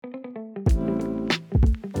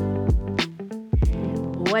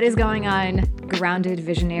What is going on, grounded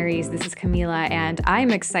visionaries? This is Camila, and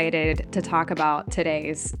I'm excited to talk about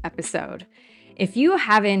today's episode. If you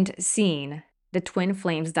haven't seen the Twin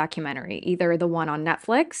Flames documentary, either the one on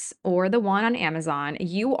Netflix or the one on Amazon,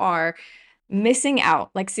 you are missing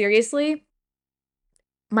out. Like, seriously,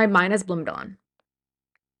 my mind is blown.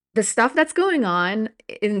 The stuff that's going on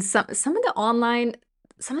in some of the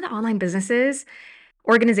online businesses,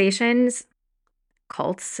 organizations,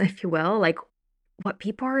 cults, if you will, like what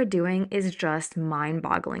people are doing is just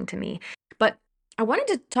mind-boggling to me. But I wanted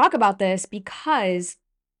to talk about this because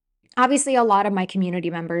obviously a lot of my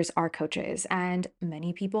community members are coaches, and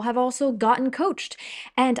many people have also gotten coached.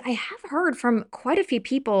 And I have heard from quite a few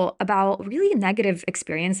people about really negative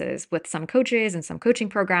experiences with some coaches and some coaching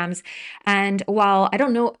programs. And while I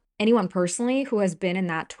don't know anyone personally who has been in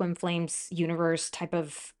that Twin Flames universe type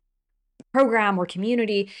of program or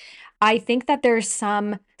community, I think that there's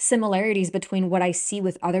some similarities between what I see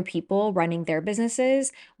with other people running their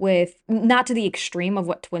businesses, with not to the extreme of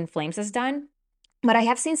what Twin Flames has done, but I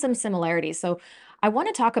have seen some similarities. So I want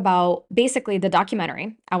to talk about basically the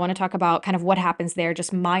documentary. I want to talk about kind of what happens there,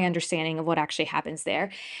 just my understanding of what actually happens there,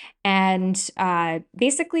 and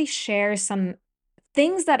basically share some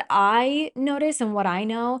things that I notice and what I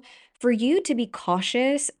know for you to be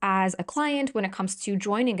cautious as a client when it comes to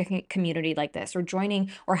joining a community like this, or joining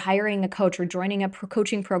or hiring a coach, or joining a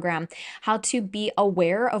coaching program, how to be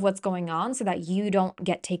aware of what's going on so that you don't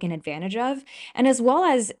get taken advantage of. And as well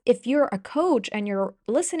as if you're a coach and you're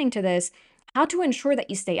listening to this, how to ensure that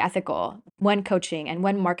you stay ethical when coaching and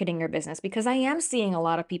when marketing your business, because I am seeing a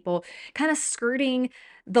lot of people kind of skirting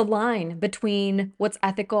the line between what's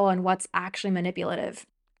ethical and what's actually manipulative.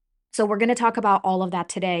 So we're going to talk about all of that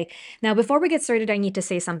today. Now, before we get started, I need to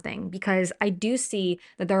say something, because I do see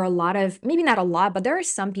that there are a lot of, maybe not a lot, but there are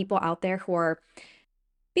some people out there who are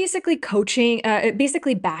basically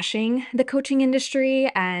basically bashing the coaching industry.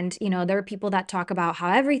 And, there are people that talk about how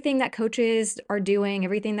everything that coaches are doing,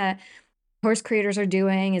 everything that course creators are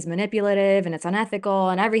doing is manipulative and it's unethical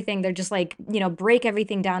and everything. They're just like, break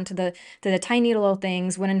everything down to the tiny little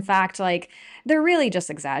things, when in fact, like, they're really just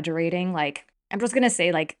exaggerating. Like, I'm just gonna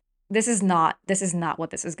say, like, this is not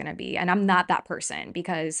what this is gonna be. And I'm not that person,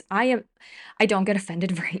 because I don't get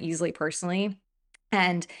offended very easily personally.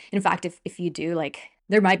 And in fact, if you do, like,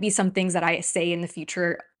 there might be some things that I say in the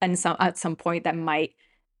future and some at some point that might,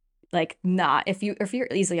 like, not, if you're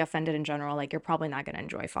easily offended in general, like, you're probably not gonna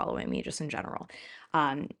enjoy following me just in general.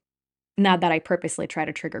 Um, Not that I purposely try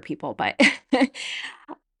to trigger people, but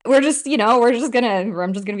I'm just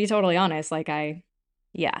gonna be totally honest. Like,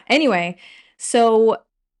 yeah. Anyway, so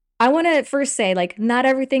I wanna first say, like, not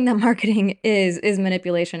everything that marketing is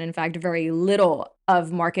manipulation. In fact, very little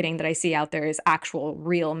of marketing that I see out there is actual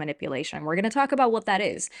real manipulation. We're gonna talk about what that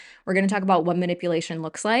is. We're gonna talk about what manipulation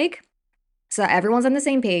looks like, so that everyone's on the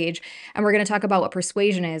same page. And we're going to talk about what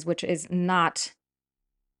persuasion is, which is not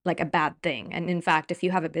like a bad thing. And in fact, if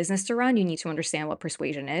you have a business to run, you need to understand what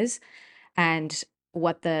persuasion is and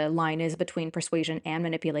what the line is between persuasion and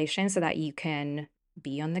manipulation, so that you can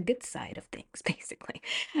be on the good side of things, basically.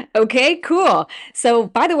 Okay, cool. So,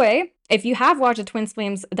 by the way, if you have watched a Twin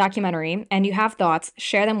Flames documentary and you have thoughts,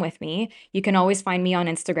 share them with me. You can always find me on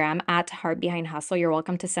Instagram at Heart Behind Hustle. You're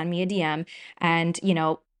welcome to send me a DM. And,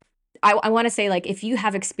 I want to say, like, if you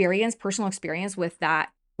have personal experience with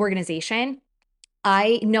that organization,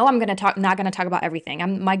 I know I'm not going to talk about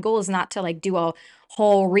everything. My goal is not to, like, do a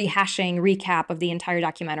whole rehashing recap of the entire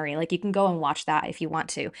documentary. Like, you can go and watch that if you want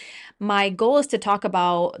to. My goal is to talk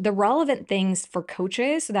about the relevant things for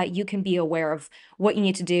coaches so that you can be aware of what you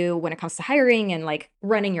need to do when it comes to hiring and, like,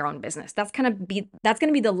 running your own business. That's going to be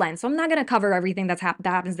the lens. So I'm not going to cover everything that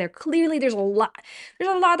happens there. Clearly there's a lot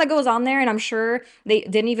that goes on there, and I'm sure they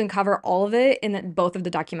didn't even cover all of it in both of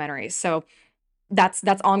the documentaries. So that's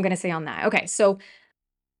all I'm going to say on that. Okay, so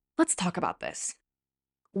let's talk about this.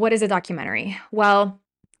 What is a documentary? Well,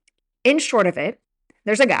 in short of it,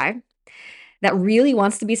 there's a guy that really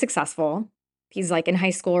wants to be successful. He's like in high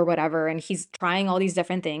school or whatever, and he's trying all these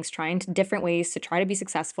different things, different ways to try to be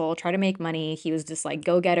successful, try to make money. He was just like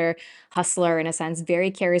go-getter, hustler in a sense,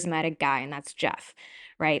 very charismatic guy, and that's Jeff,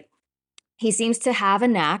 right? He seems to have a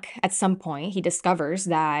knack. At some point, he discovers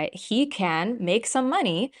that he can make some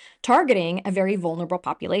money targeting a very vulnerable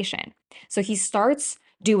population. So he starts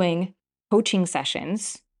doing coaching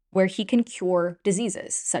sessions where he can cure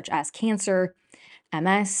diseases such as cancer,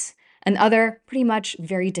 MS, and other pretty much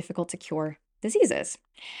very difficult to cure diseases.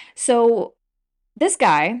 So this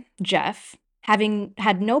guy, Jeff, having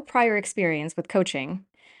had no prior experience with coaching,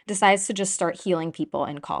 decides to just start healing people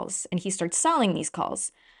in calls, and he starts selling these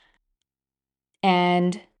calls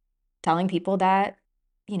and telling people that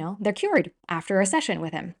they're cured after a session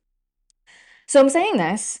with him. So I'm saying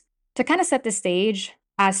this to kind of set the stage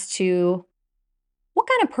as to what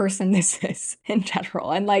kind of person this is in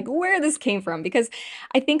general and like where this came from. Because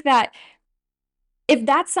I think that if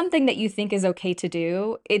that's something that you think is okay to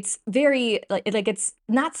do, it's very like it's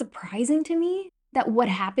not surprising to me that what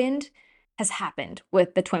happened has happened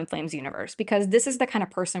with the Twin Flames universe because this is the kind of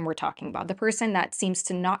person we're talking about. The person that seems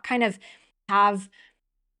to not kind of have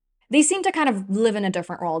they seem to kind of live in a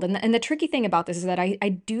different world. And the tricky thing about this is that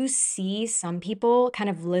I do see some people kind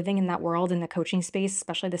of living in that world in the coaching space,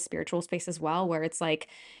 especially the spiritual space as well, where it's like,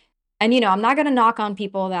 and I'm not going to knock on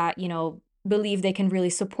people that, believe they can really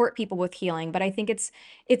support people with healing, but I think it's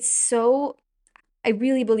so I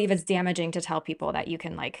really believe it's damaging to tell people that you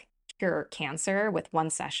can like cure cancer with one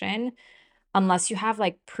session unless you have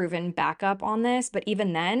like proven backup on this. But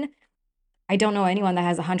even then, I don't know anyone that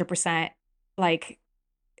has 100% like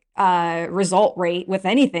result rate with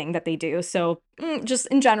anything that they do. So just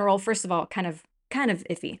in general, first of all, kind of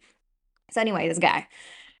iffy. So anyway, this guy,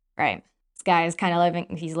 right? This guy is kind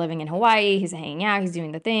of he's living in Hawaii, he's hanging out, he's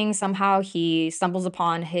doing the thing. Somehow he stumbles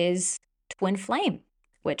upon his twin flame,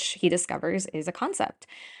 which he discovers is a concept.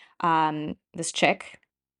 This chick,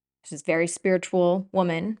 she's a very spiritual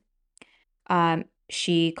woman.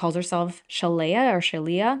 She calls herself Shalea or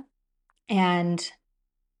Shalia, and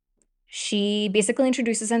she basically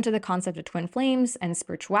introduces him to the concept of twin flames and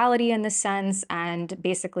spirituality in this sense, and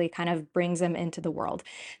basically kind of brings him into the world.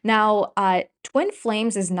 Now, twin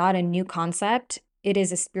flames is not a new concept. It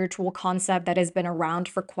is a spiritual concept that has been around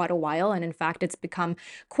for quite a while. And in fact, it's become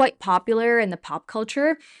quite popular in the pop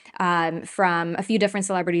culture from a few different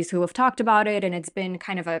celebrities who have talked about it. And it's been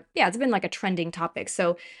kind of it's been like a trending topic.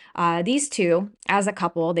 So these two, as a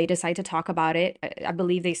couple, they decide to talk about it. I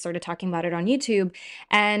believe they started talking about it on YouTube.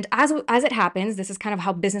 And as it happens, this is kind of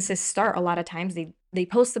how businesses start a lot of times. They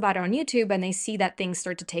post about it on YouTube and they see that things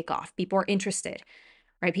start to take off. People are interested,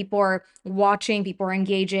 right? People are watching, people are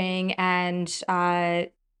engaging, and so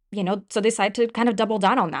they decide to kind of double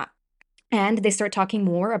down on that. And they start talking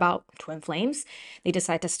more about twin flames. They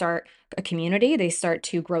decide to start a community. They start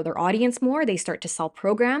to grow their audience more. They start to sell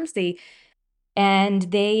programs. They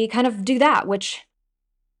kind of do that, which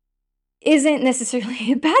isn't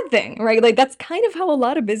necessarily a bad thing, right? Like that's kind of how a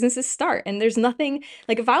lot of businesses start. And there's nothing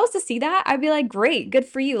like if I was to see that, I'd be like, great, good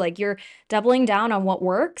for you. Like you're doubling down on what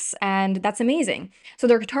works, and that's amazing. So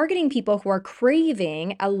they're targeting people who are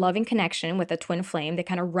craving a loving connection with a twin flame. They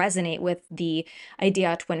kind of resonate with the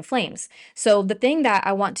idea of twin flames. So the thing that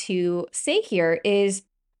I want to say here is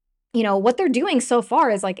what they're doing so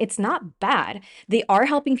far is like, it's not bad. They are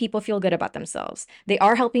helping people feel good about themselves. They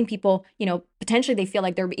are helping people, potentially they feel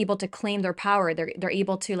like they're able to claim their power. They're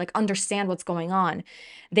able to like understand what's going on.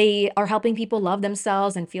 They are helping people love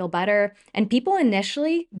themselves and feel better. And people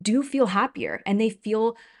initially do feel happier and they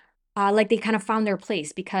feel like they kind of found their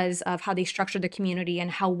place because of how they structured the community and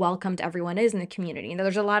how welcomed everyone is in the community. And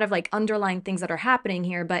there's a lot of like underlying things that are happening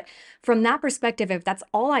here. But from that perspective, if that's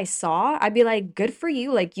all I saw, I'd be like, good for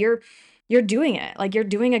you. Like you're doing it. Like you're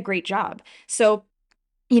doing a great job. So,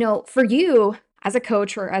 for you as a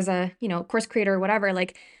coach or as a, course creator or whatever,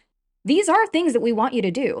 like these are things that we want you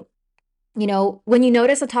to do. When you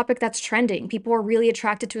notice a topic that's trending, people are really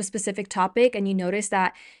attracted to a specific topic, and you notice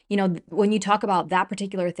that, when you talk about that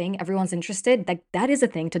particular thing, everyone's interested, that is a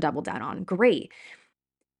thing to double down on. Great.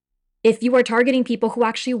 If you are targeting people who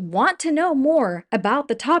actually want to know more about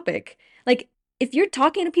the topic, like if you're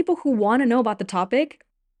talking to people who want to know about the topic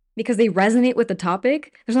because they resonate with the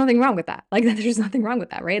topic, there's nothing wrong with that. Like there's nothing wrong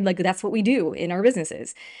with that, right? Like that's what we do in our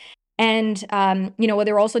businesses. And, what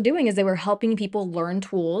they were also doing is they were helping people learn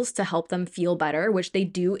tools to help them feel better, which they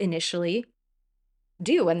do initially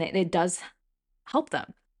do, and it does help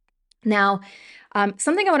them. Now,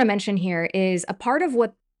 something I want to mention here is a part of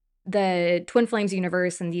what the Twin Flames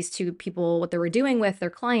universe and these two people, what they were doing with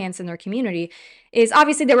their clients and their community is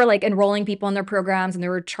obviously they were like enrolling people in their programs and they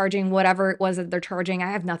were charging whatever it was that they're charging.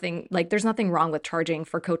 I have nothing, like there's nothing wrong with charging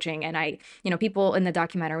for coaching. And people in the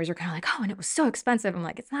documentaries are kind of like, oh, and it was so expensive. I'm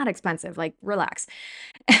like, it's not expensive, like relax.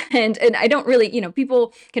 And I don't really,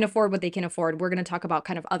 people can afford what they can afford. We're going to talk about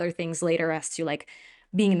kind of other things later as to like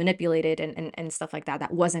being manipulated and stuff like that.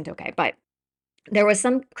 That wasn't okay. But there was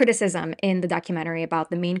some criticism in the documentary about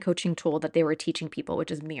the main coaching tool that they were teaching people, which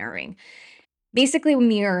is mirroring. Basically,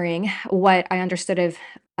 mirroring what I understood of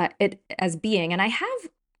it as being, and I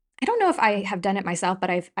don't know if I have done it myself, but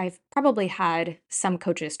I've probably had some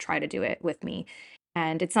coaches try to do it with me,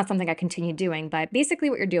 and it's not something I continue doing. But basically,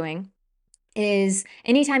 what you're doing is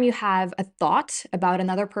anytime you have a thought about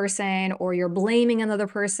another person, or you're blaming another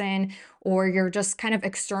person, or you're just kind of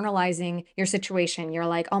externalizing your situation. You're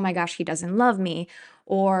like, oh my gosh, he doesn't love me,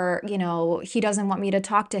 or, he doesn't want me to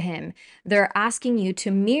talk to him. They're asking you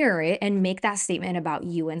to mirror it and make that statement about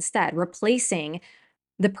you instead, replacing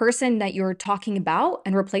the person that you're talking about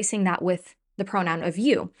and replacing that with the pronoun of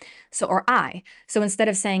you. So, or I. So instead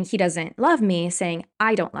of saying he doesn't love me, saying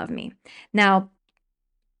I don't love me. Now,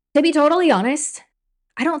 to be totally honest,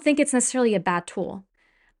 I don't think it's necessarily a bad tool.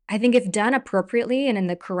 I think if done appropriately and in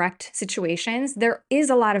the correct situations, there is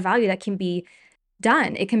a lot of value that can be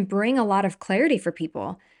done. It can bring a lot of clarity for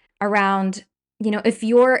people around, if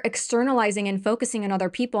you're externalizing and focusing on other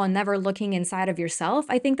people and never looking inside of yourself,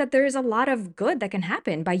 I think that there's a lot of good that can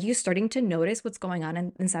happen by you starting to notice what's going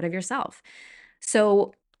on inside of yourself.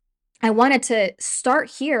 So I wanted to start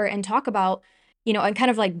here and talk about, and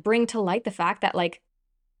kind of like bring to light the fact that like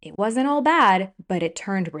it wasn't all bad, but it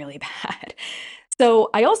turned really bad. So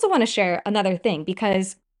I also want to share another thing,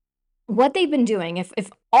 because what they've been doing,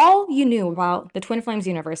 if all you knew about the Twin Flames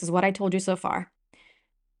universe is what I told you so far,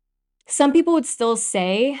 some people would still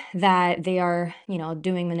say that they are,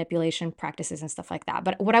 doing manipulation practices and stuff like that.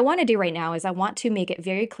 But what I want to do right now is I want to make it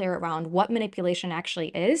very clear around what manipulation actually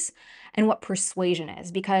is and what persuasion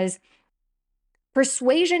is, because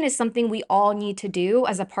persuasion is something we all need to do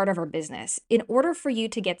as a part of our business. In order for you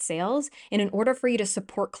to get sales and in order for you to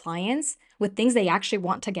support clients with things they actually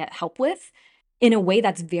want to get help with in a way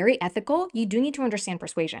that's very ethical, you do need to understand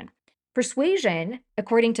persuasion. Persuasion,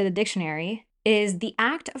 according to the dictionary, is the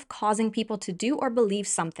act of causing people to do or believe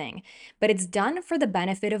something, but it's done for the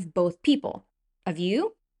benefit of both people, of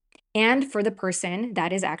you and for the person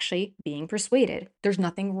that is actually being persuaded. There's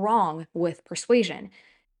nothing wrong with persuasion.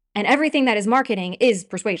 And everything that is marketing is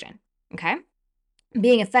persuasion, okay?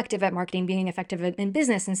 Being effective at marketing, being effective in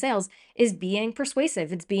business and sales is being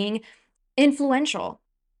persuasive. It's being influential.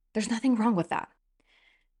 There's nothing wrong with that.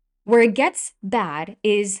 Where it gets bad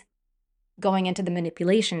is going into the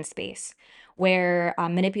manipulation space, where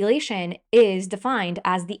manipulation is defined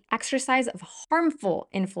as the exercise of harmful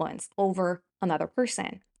influence over another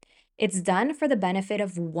person. It's done for the benefit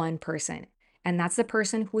of one person, and that's the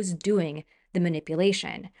person who is doing the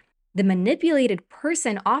manipulation. The manipulated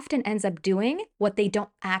person often ends up doing what they don't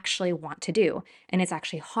actually want to do, and it's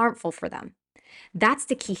actually harmful for them. That's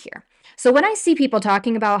the key here. So when I see people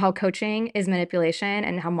talking about how coaching is manipulation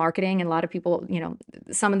and how marketing, and a lot of people,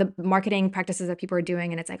 some of the marketing practices that people are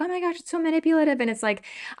doing, and it's like, oh my gosh, it's so manipulative. And it's like,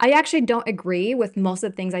 I actually don't agree with most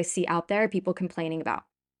of the things I see out there, people complaining about.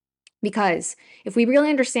 Because if we really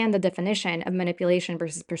understand the definition of manipulation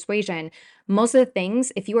versus persuasion, most of the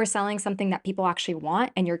things, if you are selling something that people actually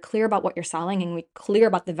want and you're clear about what you're selling and clear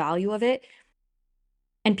about the value of it,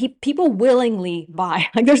 and people willingly buy,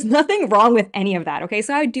 like there's nothing wrong with any of that. Okay.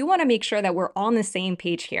 So I do want to make sure that we're on the same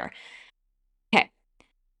page here. Okay.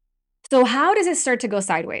 So how does it start to go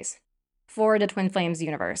sideways for the Twin Flames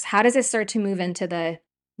universe? How does it start to move into the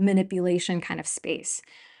manipulation kind of space?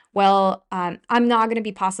 Well, I'm not going to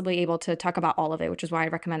be possibly able to talk about all of it, which is why I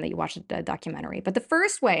recommend that you watch the documentary. But the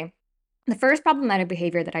first problematic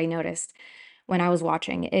behavior that I noticed when I was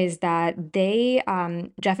watching is that they,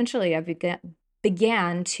 Jeff and Shalia,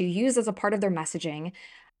 began to use as a part of their messaging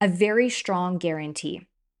a very strong guarantee.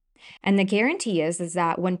 And the guarantee is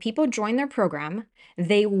that when people join their program,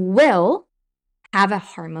 they will have a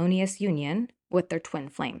harmonious union with their twin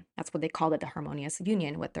flame. That's what they called it, the harmonious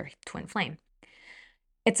union with their twin flame.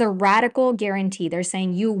 It's a radical guarantee. They're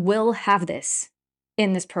saying you will have this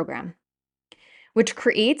in this program, which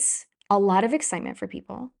creates a lot of excitement for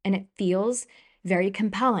people, and it feels very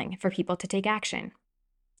compelling for people to take action.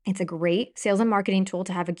 It's a great sales and marketing tool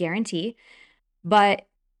to have a guarantee, but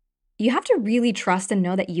you have to really trust and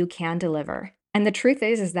know that you can deliver. And the truth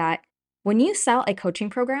is that when you sell a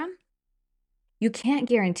coaching program, you can't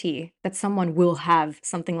guarantee that someone will have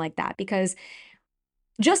something like that, because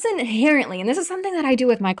just inherently, and this is something that I do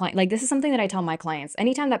with my client, like this is something that I tell my clients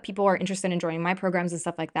anytime that people are interested in joining my programs and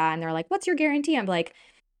stuff like that, and they're like, what's your guarantee? I'm like,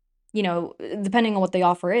 depending on what the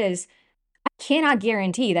offer is, I cannot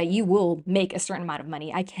guarantee that you will make a certain amount of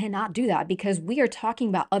money. I cannot do that, because we are talking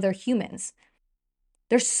about other humans.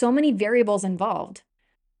 There's so many variables involved.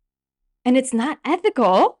 And it's not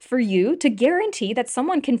ethical for you to guarantee that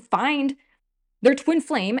someone can find their twin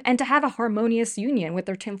flame and to have a harmonious union with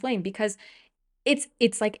their twin flame, because it's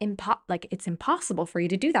it's impossible for you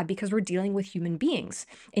to do that, because we're dealing with human beings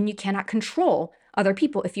and you cannot control other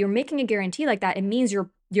people. If you're making a guarantee like that, it means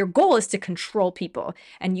your goal is to control people,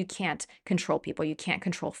 and you can't control people. You can't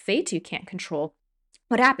control fate. You can't control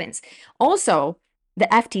what happens. Also, the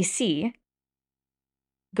FTC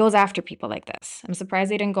goes after people like this. I'm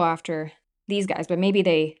surprised they didn't go after these guys, but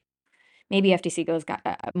maybe FTC goes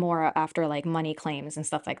more after like money claims and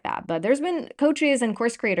stuff like that. But there's been coaches and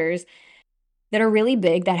course creators that are really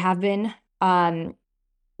big that have been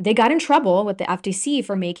they got in trouble with the FTC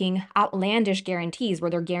for making outlandish guarantees where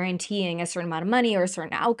they're guaranteeing a certain amount of money or a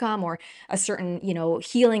certain outcome or a certain,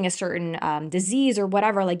 healing a certain disease or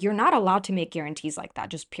whatever. Like, you're not allowed to make guarantees like that,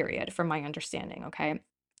 just period, from my understanding. Okay.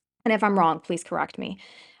 And if I'm wrong, please correct me.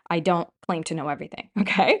 I don't claim to know everything.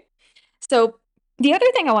 Okay. So, the other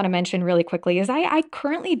thing I want to mention really quickly is I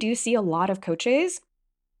currently do see a lot of coaches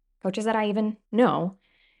that I even know,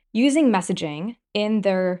 using messaging in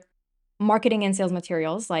their marketing and sales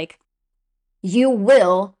materials like, you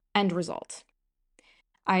will end result.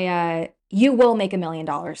 You will make $1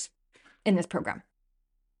 million in this program.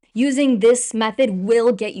 Using this method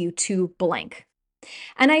will get you to blank.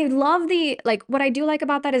 And I love what I do like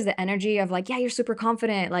about that is the energy of like, yeah, you're super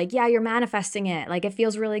confident. Like, yeah, you're manifesting it. Like, it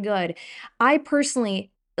feels really good. I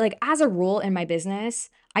personally, like, as a rule in my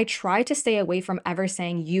business, I try to stay away from ever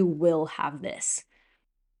saying you will have this.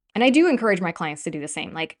 And I do encourage my clients to do the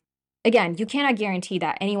same. Like, again, you cannot guarantee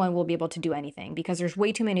that anyone will be able to do anything because there's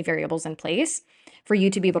way too many variables in place for you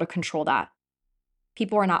to be able to control that.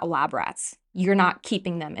 People are not lab rats. You're not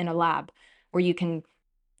keeping them in a lab where you can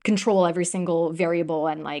control every single variable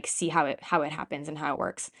and like see how it happens and how it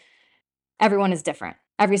works. Everyone is different.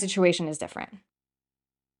 Every situation is different.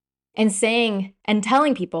 And saying and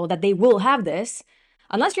telling people that they will have this,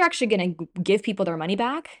 unless you're actually going to give people their money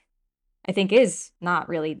back, I think is not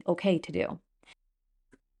really okay to do.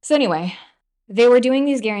 So anyway, they were doing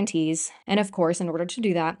these guarantees, and of course, in order to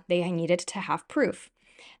do that, they needed to have proof.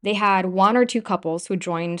 They had 1 or 2 couples who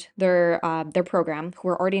joined their program who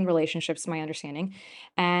were already in relationships, to my understanding,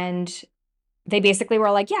 and they basically were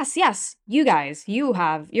like, yes, you guys,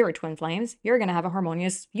 you're twin flames. You're going to have a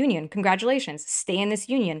harmonious union. Congratulations. Stay in this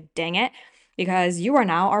union. Dang it. Because you are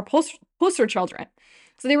now our poster children.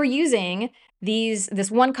 So they were using this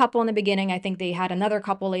one couple in the beginning. I think they had another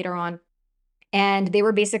couple later on. And they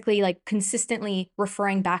were basically like consistently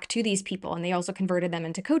referring back to these people. And they also converted them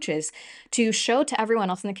into coaches to show to everyone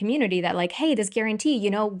else in the community that like, hey, this guarantee,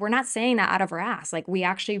 we're not saying that out of our ass. Like, we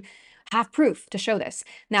actually have proof to show this.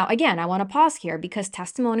 Now, again, I want to pause here because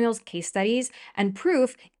testimonials, case studies, and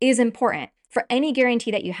proof is important for any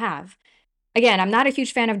guarantee that you have. Again, I'm not a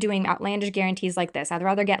huge fan of doing outlandish guarantees like this. I'd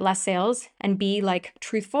rather get less sales and be like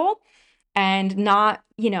truthful and not,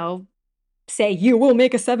 say you will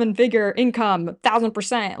make a 7-figure income,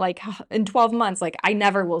 1,000%, like in 12 months. Like, I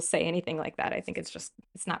never will say anything like that. I think it's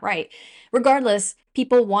not right. Regardless,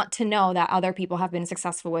 people want to know that other people have been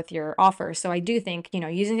successful with your offer. So I do think,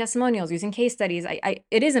 using testimonials, using case studies,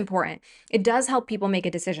 it is important. It does help people make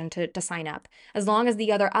a decision to sign up, as long as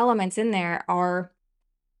the other elements in there are,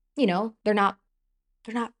 they're not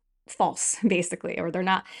false, basically, or they're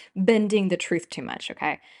not bending the truth too much.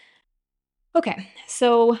 Okay,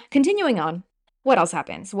 so continuing on, what else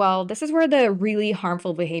happens? Well, this is where the really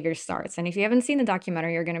harmful behavior starts. And if you haven't seen the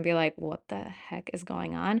documentary, you're going to be like, what the heck is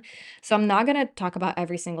going on? So I'm not going to talk about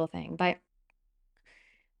every single thing, but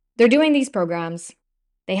they're doing these programs.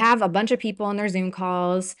 They have a bunch of people on their Zoom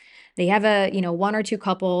calls. They have 1 or 2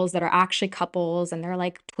 couples that are actually couples, and they're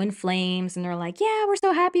like twin flames, and they're like, yeah, we're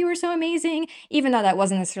so happy, we're so amazing, even though that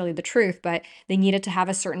wasn't necessarily the truth, but they needed to have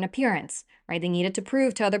a certain appearance, right? They needed to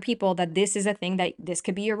prove to other people that this is a thing, that this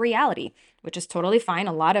could be a reality, which is totally fine.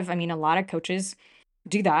 A lot of coaches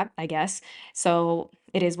do that, I guess. So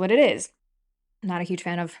it is what it is. Not a huge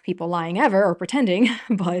fan of people lying ever or pretending,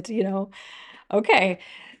 but okay.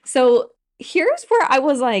 So here's where I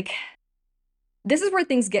was like, this is where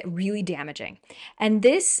things get really damaging. And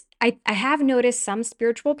this, I have noticed some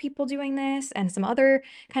spiritual people doing this and some other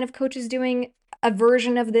kind of coaches doing a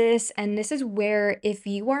version of this. And this is where, if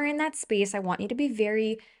you are in that space, I want you to be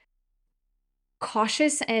very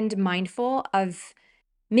cautious and mindful of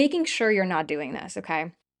making sure you're not doing this,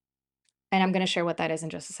 okay? And I'm going to share what that is in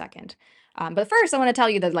just a second. But first, I want to tell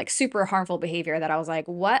you the like super harmful behavior that I was like,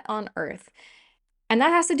 what on earth? And that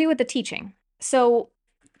has to do with the teaching. So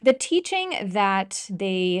the teaching that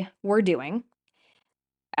they were doing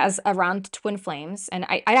as around twin flames, and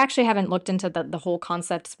I actually haven't looked into the whole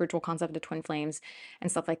concept, spiritual concept of twin flames and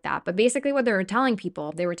stuff like that. But basically what they were telling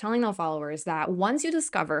people, they were telling their followers that once you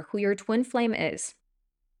discover who your twin flame is,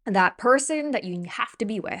 that person that you have to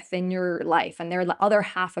be with in your life, and they're the other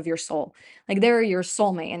half of your soul, like they're your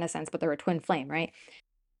soulmate in a sense, but they're a twin flame, right?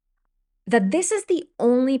 That this is the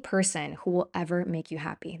only person who will ever make you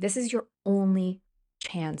happy. This is your only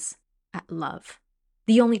chance at love.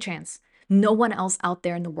 The only chance. No one else out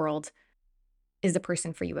there in the world is the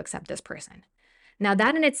person for you except this person. Now,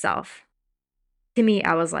 that in itself, to me,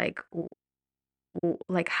 I was like,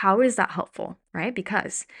 like, how is that helpful? Right?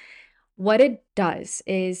 Because what it does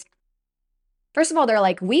is, first of all, they're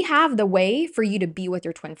like, we have the way for you to be with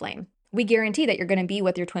your twin flame. We guarantee that you're going to be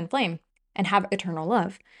with your twin flame and have eternal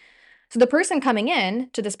love. So the person coming in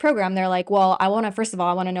to this program, they're like, well, first of all,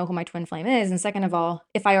 I want to know who my twin flame is. And second of all,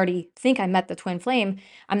 if I already think I met the twin flame,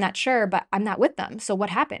 I'm not sure, but I'm not with them. So what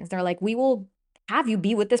happens? They're like, we will have you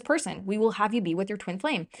be with this person. We will have you be with your twin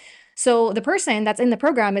flame. So the person that's in the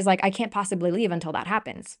program is like, I can't possibly leave until that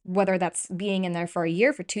happens. Whether that's being in there for a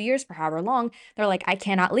year, for 2 years, for however long, they're like, I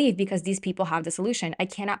cannot leave because these people have the solution. I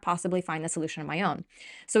cannot possibly find the solution on my own.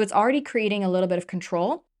 So it's already creating a little bit of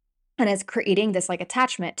control, and it's creating this like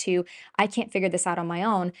attachment to, I can't figure this out on my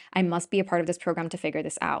own. I must be a part of this program to figure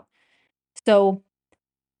this out. So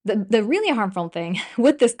the really harmful thing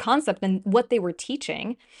with this concept and what they were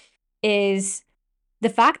teaching is the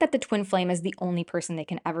fact that the twin flame is the only person they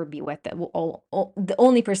can ever be with, that will the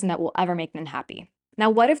only person that will ever make them happy. Now,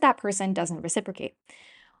 what if that person doesn't reciprocate?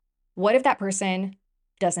 What if that person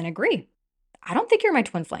doesn't agree? I don't think you're my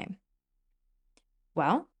twin flame.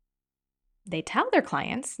 Well, they tell their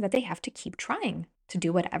clients that they have to keep trying to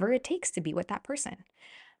do whatever it takes to be with that person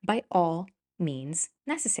by all means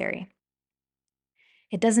necessary.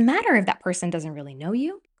 It doesn't matter if that person doesn't really know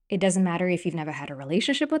you. It doesn't matter if you've never had a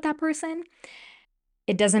relationship with that person.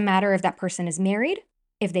 It doesn't matter if that person is married,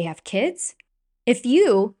 if they have kids. If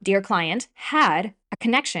you, dear client, had a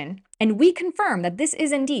connection and we confirm that this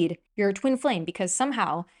is indeed your twin flame because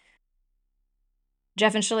somehow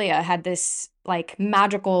Jeff and Shalia had this like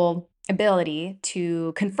magical ability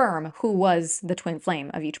to confirm who was the twin flame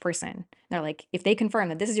of each person. They're like, if they confirm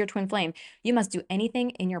that this is your twin flame, you must do anything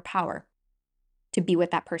in your power to be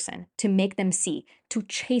with that person, to make them see, to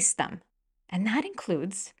chase them. And that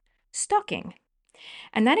includes stalking.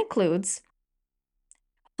 And that includes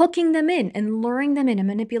hooking them in and luring them in and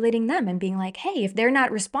manipulating them and being like, hey, if they're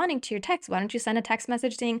not responding to your text, why don't you send a text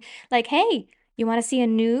message saying like, hey, you want to see a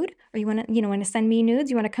nude, or you want to send me nudes,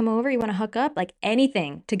 you want to come over, you want to hook up, like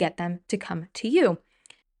anything to get them to come to you,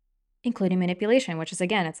 including manipulation, which is,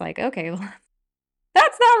 again, it's like, okay, well,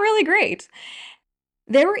 that's not really great.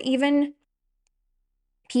 There were even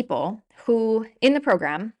people who in the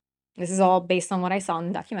program, this is all based on what I saw in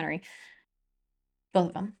the documentary, both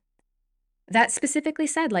of them, that specifically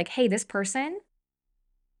said like, hey, this person,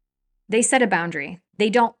 they set a boundary. They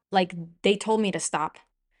told me to stop.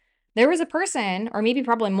 There was a person, or maybe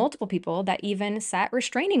probably multiple people, that even set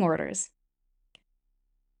restraining orders.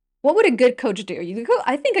 What would a good coach do?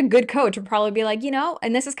 I think a good coach would probably be like,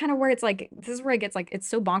 and this is kind of where it's like, this is where it gets like, it's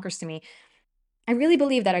so bonkers to me. I really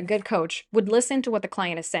believe that a good coach would listen to what the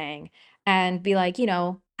client is saying and be like,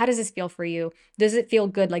 how does this feel for you? Does it feel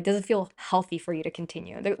good? Like, does it feel healthy for you to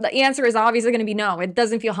continue? The answer is obviously going to be no. It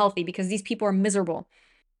doesn't feel healthy because these people are miserable.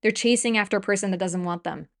 They're chasing after a person that doesn't want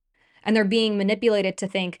them. And they're being manipulated to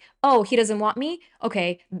think, oh, he doesn't want me?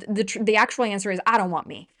 Okay, the actual answer is, I don't want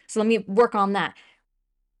me. So let me work on that.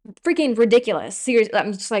 Freaking ridiculous. Seriously,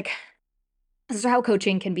 I'm just like, this is how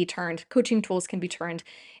coaching tools can be turned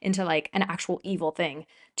into like an actual evil thing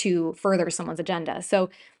to further someone's agenda. So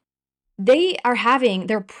they're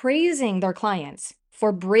praising their clients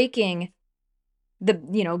for breaking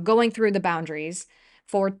going through the boundaries,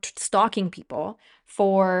 for stalking people,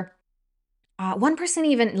 for one person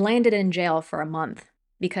even landed in jail for a month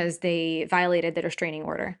because they violated the restraining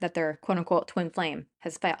order that their quote unquote twin flame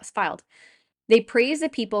has filed. They praised the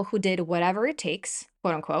people who did whatever it takes,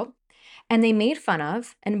 quote unquote, and they made fun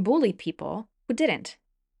of and bullied people who didn't.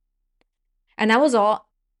 And that was all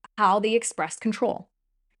how they expressed control.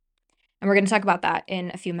 And we're going to talk about that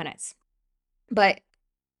in a few minutes. But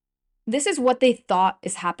this is what they thought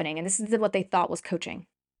is happening, and this is what they thought was coaching.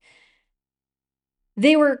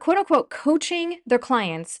 They were, quote unquote, coaching their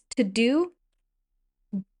clients to do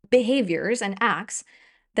behaviors and acts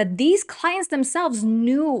that these clients themselves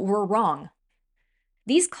knew were wrong.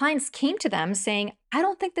 These clients came to them saying, I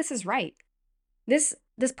don't think this is right. This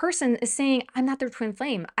person is saying, I'm not their twin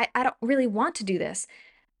flame. I don't really want to do this.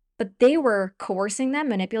 But they were coercing them,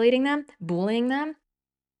 manipulating them, bullying them,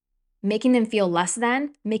 making them feel less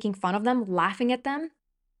than, making fun of them, laughing at them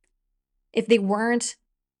if they weren't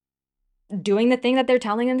doing the thing that they're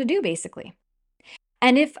telling them to do, basically.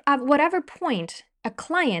 And if at whatever point a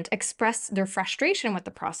client expressed their frustration with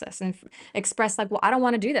the process and expressed like, well, I don't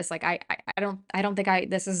want to do this. Like, I don't think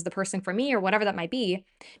this is the person for me, or whatever that might be,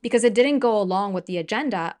 because it didn't go along with the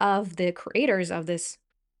agenda of the creators of this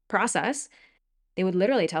process, they would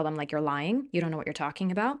literally tell them like, you're lying. You don't know what you're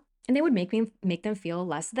talking about. And they would make them feel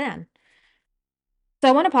less than. So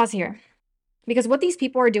I want to pause here, because what these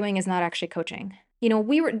people are doing is not actually coaching.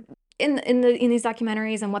 we were in these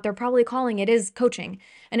documentaries, and what they're probably calling it is coaching,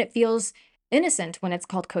 and it feels innocent when it's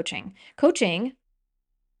called coaching. Coaching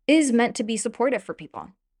is meant to be supportive for people.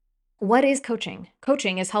 What is coaching?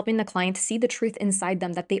 Coaching is helping the client see the truth inside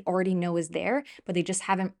them that they already know is there, but they just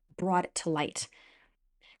haven't brought it to light.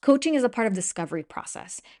 Coaching is a part of the discovery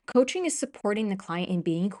process. Coaching is supporting the client in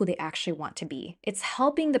being who they actually want to be. It's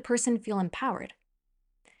helping the person feel empowered.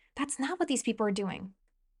 That's not what these people are doing.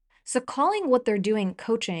 So calling what they're doing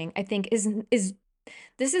coaching, I think is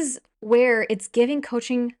this is where it's giving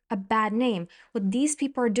coaching a bad name. What these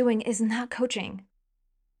people are doing is not coaching.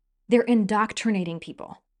 They're indoctrinating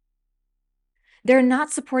people. They're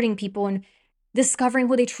not supporting people in discovering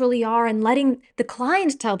who they truly are and letting the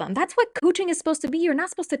client tell them. That's what coaching is supposed to be. You're not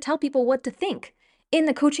supposed to tell people what to think in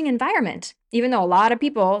the coaching environment, even though a lot of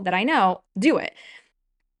people that I know do it.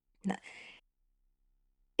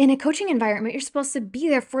 In a coaching environment, you're supposed to be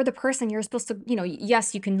there for the person. You're supposed to,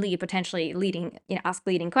 yes, you can lead, potentially leading, ask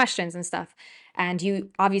leading questions and stuff. And you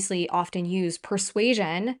obviously often use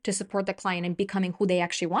persuasion to support the client in becoming who they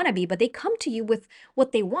actually want to be, but they come to you with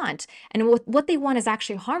what they want. And what they want is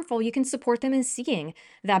actually harmful. You can support them in seeing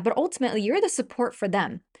that, but ultimately you're the support for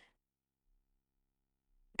them.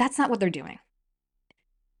 That's not what they're doing.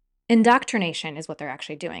 Indoctrination is what they're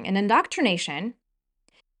actually doing. And indoctrination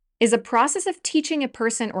is a process of teaching a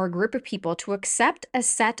person or a group of people to accept a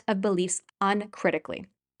set of beliefs uncritically,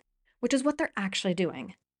 which is what they're actually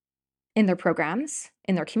doing in their programs,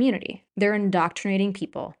 in their community. They're indoctrinating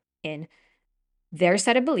people in their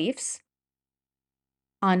set of beliefs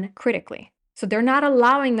uncritically. So they're not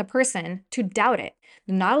allowing the person to doubt it.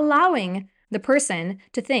 They're not allowing the person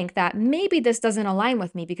to think that maybe this doesn't align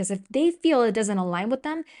with me, because if they feel it doesn't align with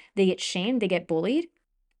them, they get shamed, they get bullied,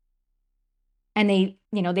 and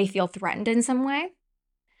they feel threatened in some way.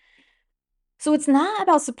 So it's not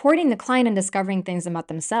about supporting the client and discovering things about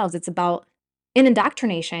themselves. It's about, in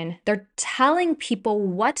indoctrination, they're telling people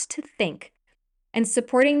what to think and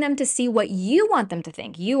supporting them to see what you want them to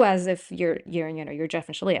think. You, as if you're Jeff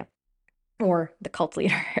and Shalia or the cult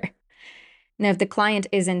leader. Now, if the client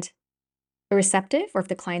isn't receptive, or if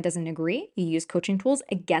the client doesn't agree, you use coaching tools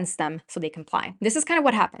against them so they comply. This is kind of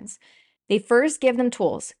what happens. They first give them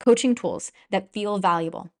tools, coaching tools that feel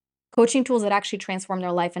valuable, coaching tools that actually transform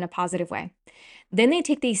their life in a positive way. Then they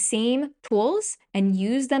take these same tools and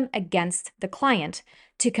use them against the client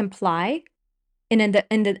to comply in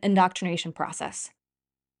the indoctrination process.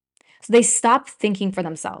 So they stop thinking for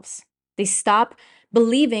themselves. They stop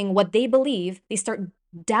believing what they believe. They start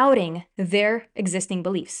doubting their existing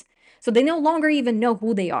beliefs. So they no longer even know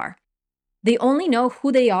who they are. They only know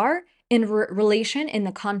who they are in relation, in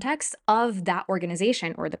the context of that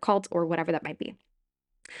organization or the cult or whatever that might be.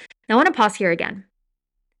 Now I want to pause here again,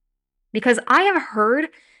 because I have heard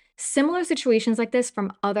similar situations like this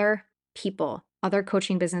from other people, other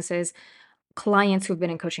coaching businesses, clients who've been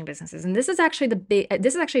in coaching businesses. And this is actually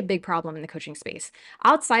a big problem in the coaching space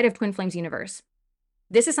outside of Twin Flames universe.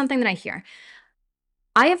 This is something that I hear.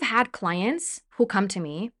 I have had clients who come to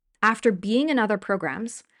me after being in other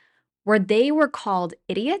programs where they were called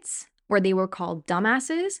idiots, where they were called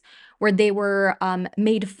dumbasses, where they were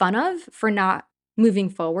made fun of for not moving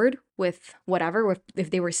forward with whatever, if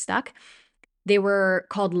they were stuck. They were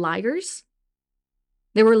called liars.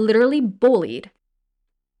 They were literally bullied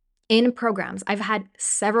in programs. I've had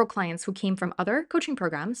several clients who came from other coaching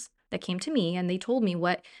programs that came to me, and they told me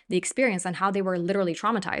what they experienced and how they were literally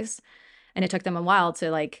traumatized. And it took them a while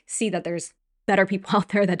to see that there's better people out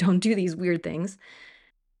there that don't do these weird things.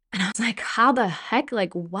 And I was like, how the heck,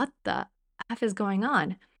 what the F is going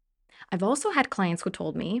on? I've also had clients who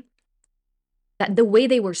told me that the way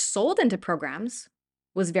they were sold into programs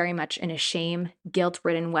was very much in a shame,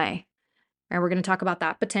 guilt-ridden way. And we're going to talk about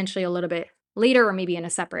that potentially a little bit later, or maybe in a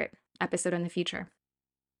separate episode in the future.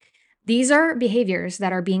 These are behaviors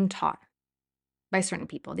that are being taught by certain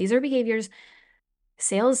people. These are behaviors,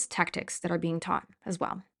 sales tactics that are being taught as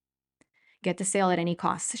well. Get the sale at any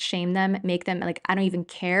cost. Shame them, make them I don't even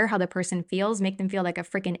care how the person feels. Make them feel like a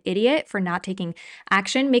freaking idiot for not taking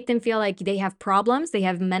action. Make them feel like they have problems. They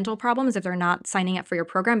have mental problems if they're not signing up for your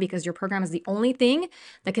program, because your program is the only thing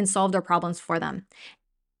that can solve their problems for them.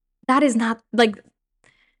 That is not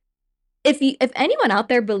if anyone out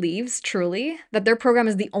there believes truly that their program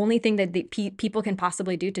is the only thing that people can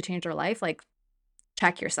possibly do to change their life,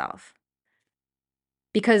 check yourself.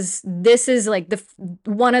 Because this is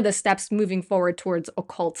one of the steps moving forward towards a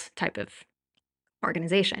cult type of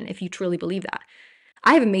organization, if you truly believe that.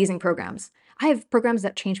 I have amazing programs. I have programs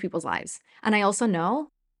that change people's lives. And I also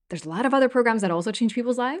know there's a lot of other programs that also change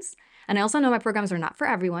people's lives. And I also know my programs are not for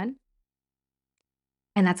everyone.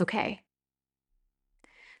 And that's okay.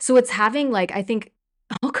 So it's having like, I think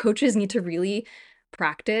all coaches need to really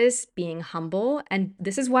practice being humble. And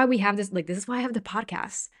this is why we have this, like, this is why I have the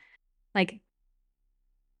podcast, like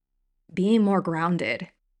being more grounded,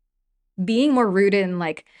 being more rooted in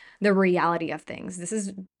like the reality of things. This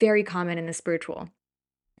is very common in the spiritual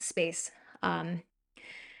space. Um,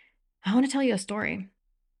 I want to tell you a story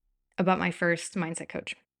about my first mindset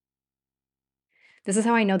coach. This is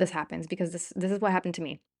how I know this happens because this is what happened to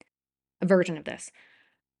me. A version of this.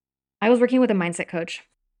 I was working with a mindset coach.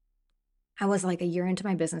 I was like a year into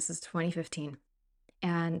my business. It's 2015.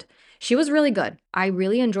 And she was really good. I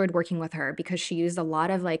really enjoyed working with her because she used a lot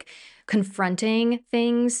of like confronting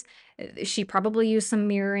things. She probably used some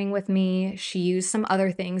mirroring with me. She used some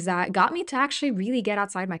other things that got me to actually really get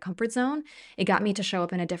outside my comfort zone. It got me to show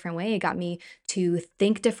up in a different way. It got me to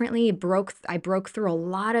think differently. I broke through a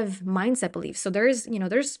lot of mindset beliefs. So there's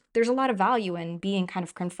a lot of value in being kind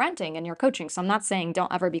of confronting in your coaching. So I'm not saying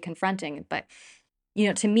don't ever be confronting, but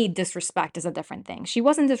to me, disrespect is a different thing. She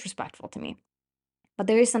wasn't disrespectful to me. But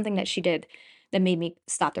there is something that she did that made me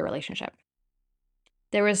stop the relationship.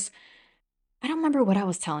 There was I don't remember what I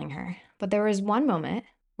was telling her, but there was one moment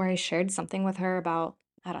where I shared something with her about,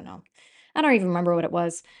 I don't know. I don't even remember what it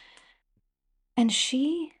was. And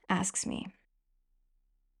she asks me,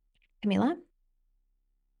 "Camila,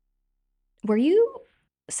 were you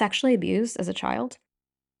sexually abused as a child?"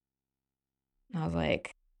 I was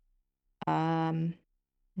like,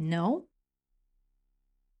 no."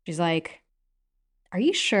 She's like, "Are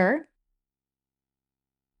you sure?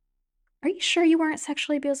 Are you sure you weren't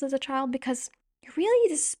sexually abused as a child? Because you're really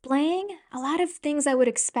displaying a lot of things I would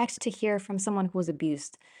expect to hear from someone who was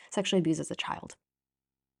sexually abused as a child."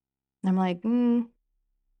 And I'm like,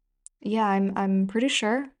 yeah, I'm pretty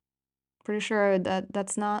sure. Pretty sure that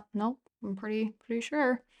that's not, nope, I'm pretty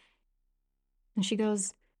sure." And she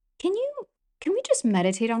goes, "Can you, can we just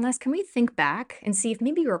meditate on this? Can we think back and see if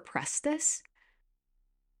maybe you repressed this?"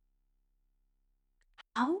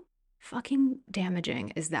 How fucking damaging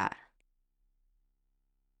is that?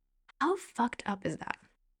 How fucked up is that?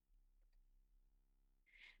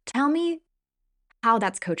 Tell me how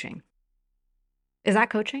that's coaching. Is that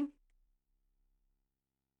coaching?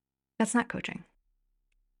 That's not coaching.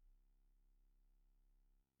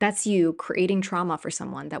 That's you creating trauma for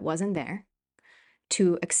someone that wasn't there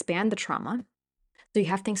to expand the trauma so you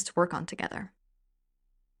have things to work on together.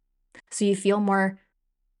 So you feel more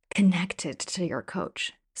connected to your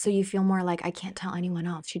coach. So you feel more like, I can't tell anyone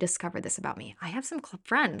else. She discovered this about me. I have some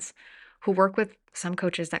friends who work with some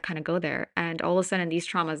coaches that kind of go there. And all of a sudden, these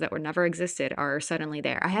traumas that were never existed are suddenly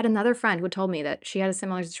there. I had another friend who told me that she had a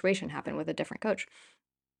similar situation happen with a different coach.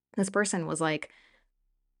 This person was like,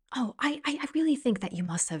 "Oh, I really think that you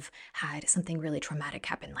must have had something really traumatic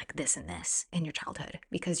happen like this and this in your childhood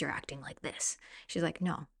because you're acting like this." She's like,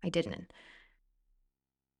 "No, I didn't."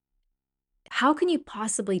 How can you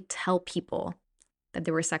possibly tell people that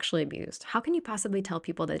they were sexually abused? How can you possibly tell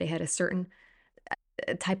people that they had a certain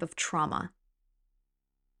type of trauma?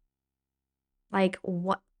 Like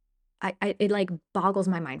what it like boggles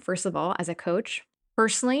my mind. First of all, as a coach,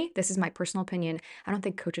 personally, this is my personal opinion, I don't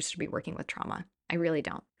think coaches should be working with trauma. I really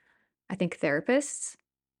don't. I think therapists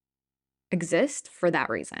exist for that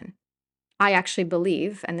reason. I actually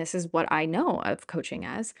believe, and this is what I know of coaching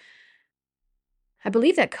as, I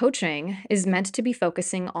believe that coaching is meant to be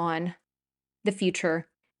focusing on the future,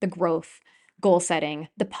 the growth, goal setting,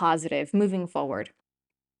 the positive, moving forward.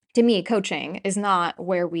 To me, coaching is not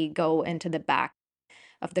where we go into the back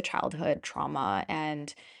of the childhood trauma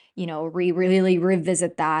and really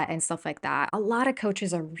revisit that and stuff like that. A lot of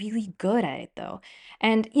coaches are really good at it though.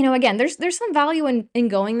 And again, there's some value in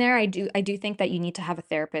going there. I do think that you need to have a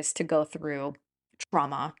therapist to go through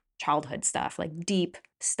trauma, childhood stuff, like deep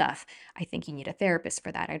stuff. I think you need a therapist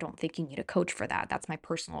for that. I don't think you need a coach for that. That's my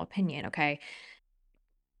personal opinion, okay?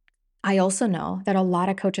 I also know that a lot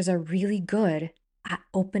of coaches are really good at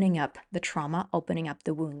opening up the trauma, opening up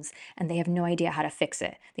the wounds, and they have no idea how to fix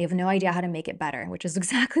it. They have no idea how to make it better, which is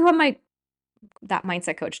exactly what my that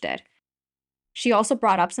mindset coach did. She also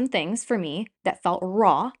brought up some things for me that felt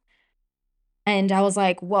raw, and I was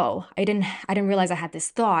like, "Whoa, I didn't realize I had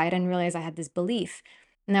this thought. I didn't realize I had this belief."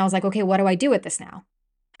 And I was like, "Okay, what do I do with this now?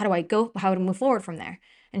 How to move forward from there?"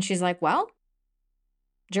 And she's like, "Well,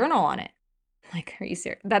 journal on it." Like, are you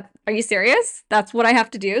serious? That's what I have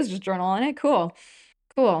to do is just journal on it? Cool.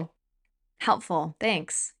 Cool. Helpful.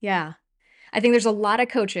 Thanks. Yeah. I think there's a lot of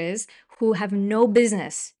coaches who have no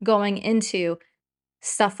business going into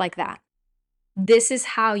stuff like that. This is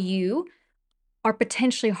how you are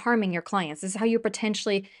potentially harming your clients. This is how you're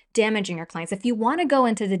potentially damaging your clients. If you want to go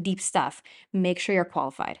into the deep stuff, make sure you're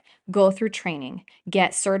qualified. Go through training,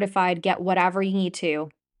 get certified, get whatever you need to.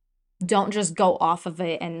 Don't just go off of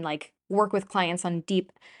it and like work with clients on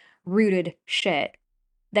deep rooted shit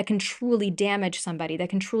that can truly damage somebody, that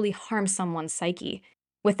can truly harm someone's psyche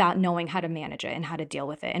without knowing how to manage it and how to deal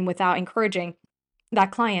with it, and without encouraging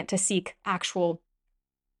that client to seek actual,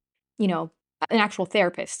 you know, an actual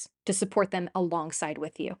therapist to support them alongside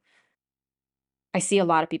with you. I see a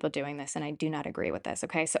lot of people doing this and I do not agree with this.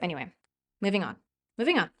 Okay. So, anyway, moving on.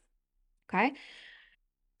 Moving on. Okay.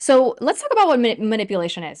 So, let's talk about what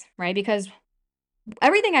manipulation is, right? Because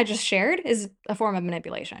everything I just shared is a form of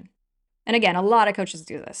manipulation. And again, a lot of coaches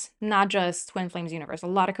do this, not just Twin Flames Universe. A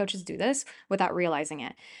lot of coaches do this without realizing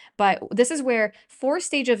it. But this is where four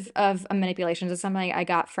stage of manipulations is something I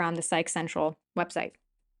got from the Psych Central website.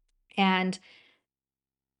 And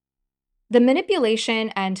the manipulation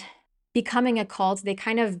and becoming a cult, they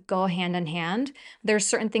kind of go hand in hand. There's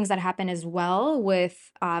certain things that happen as well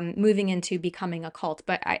with moving into becoming a cult.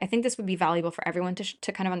 But I think this would be valuable for everyone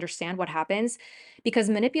to kind of understand what happens, because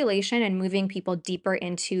manipulation and moving people deeper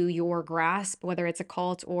into your grasp, whether it's a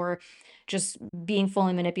cult or just being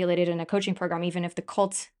fully manipulated in a coaching program, even if the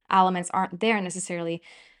cult elements aren't there necessarily,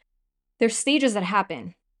 there's stages that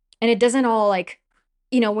happen. And it doesn't all like,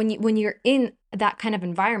 when you're in that kind of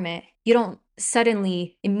environment, you don't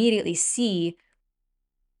suddenly immediately see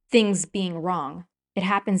things being wrong. It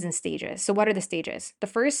happens in stages. So what are the stages? The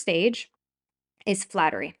first stage is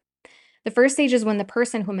flattery. The first stage is when the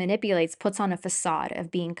person who manipulates puts on a facade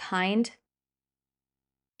of being kind,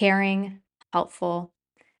 caring, helpful.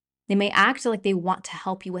 They may act like they want to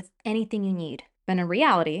help you with anything you need, but in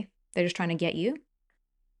reality, they're just trying to get you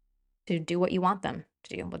to do what you want them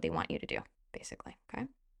to do, what they want you to do, basically. Okay.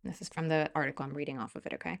 This is from the article I'm reading off of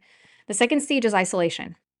it. Okay. The second stage is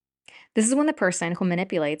isolation. This is when the person who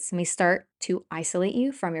manipulates may start to isolate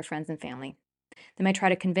you from your friends and family. They may try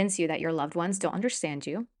to convince you that your loved ones don't understand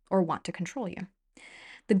you or want to control you.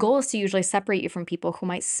 The goal is to usually separate you from people who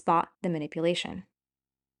might spot the manipulation.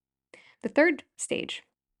 The third stage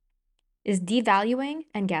is devaluing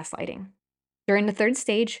and gaslighting. During the third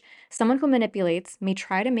stage, someone who manipulates may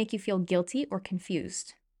try to make you feel guilty or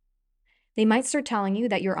confused. They might start telling you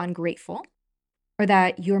that you're ungrateful or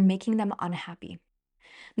that you're making them unhappy.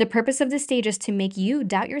 The purpose of this stage is to make you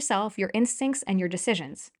doubt yourself, your instincts, and your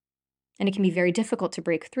decisions. And it can be very difficult to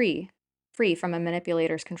break free from a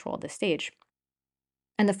manipulator's control at this stage.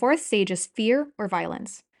 And the fourth stage is fear or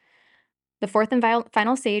violence. The fourth and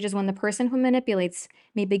final stage is when the person who manipulates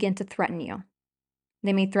may begin to threaten you.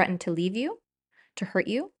 They may threaten to leave you, to hurt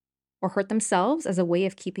you, or hurt themselves as a way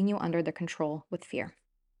of keeping you under their control with fear.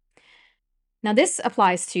 Now, this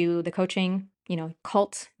applies to the coaching,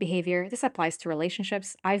 cult behavior. This applies to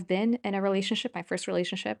relationships. I've been in a relationship. My first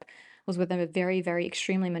relationship was with a very, very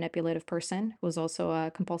extremely manipulative person who was also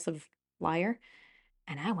a compulsive liar.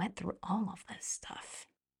 And I went through all of this stuff,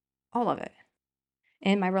 all of it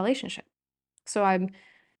in my relationship. So I'm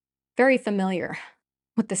very familiar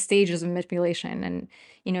with the stages of manipulation. And,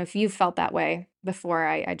 if you felt that way before,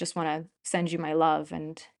 I just want to send you my love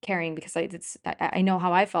and caring, because I know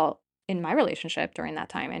how I felt in my relationship during that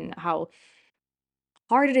time and how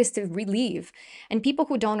hard it is to leave. And people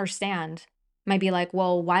who don't understand might be like,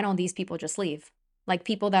 well, why don't these people just leave? Like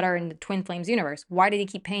people that are in the Twin Flames universe, why do they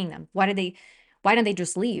keep paying them? Why don't they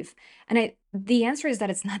just leave? And the answer is that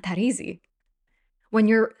it's not that easy. When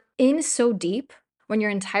you're in so deep, when your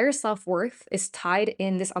entire self-worth is tied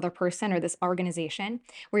in this other person or this organization,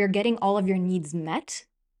 where you're getting all of your needs met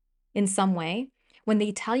in some way, when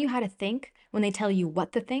they tell you how to think, when they tell you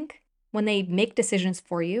what to think, when they make decisions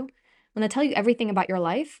for you, when they tell you everything about your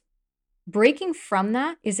life, breaking from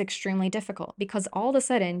that is extremely difficult, because all of a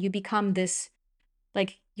sudden you become this,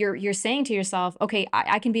 like, you're saying to yourself, okay,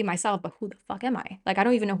 I can be myself, but who the fuck am I? Like, I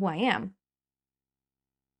don't even know who I am.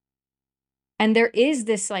 And there is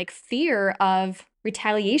this like fear of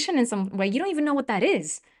retaliation in some way. You don't even know what that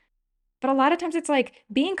is. But a lot of times it's like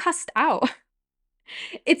being cussed out.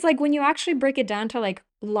 It's like when you actually break it down to like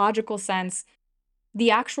logical sense,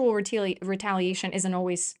 the actual retaliation isn't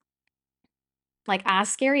always like as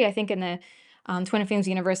scary. I think in the Twin Flames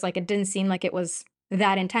universe, like it didn't seem like it was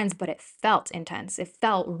that intense, but it felt intense. It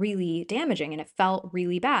felt really damaging and it felt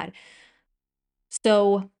really bad.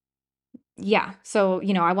 So yeah. So,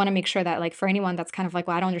 I want to make sure that like for anyone that's kind of like,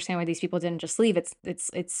 well, I don't understand why these people didn't just leave.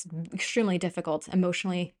 It's extremely difficult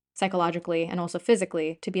emotionally, psychologically, and also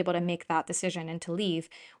physically to be able to make that decision and to leave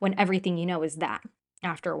when everything is that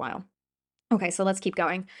after a while. Okay, so let's keep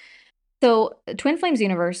going. So, Twin Flames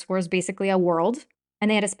universe was basically a world and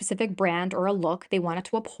they had a specific brand or a look they wanted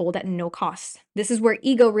to uphold at no cost. This is where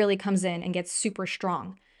ego really comes in and gets super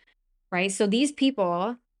strong, right? So these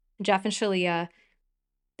people, Jeff and Shalia,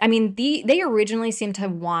 I mean, they originally seem to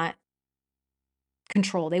want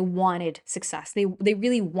control. They wanted success. They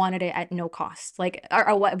really wanted it at no cost, like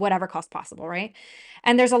or whatever cost possible, right?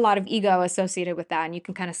 And there's a lot of ego associated with that. And you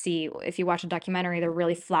can kind of see if you watch a documentary, they're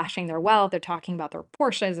really flashing their wealth. They're talking about their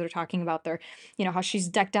Porsches. They're talking about their, how she's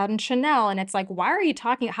decked out in Chanel. And it's like, why are you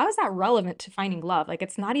talking? How is that relevant to finding love? Like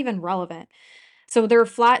it's not even relevant. So they're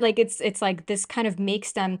flat, like it's like this kind of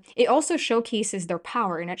makes them, it also showcases their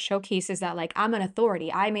power, and it showcases that like I'm an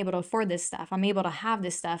authority. I'm able to afford this stuff. I'm able to have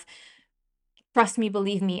this stuff. Trust me,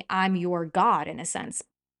 believe me, I'm your God in a sense.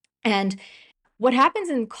 And what happens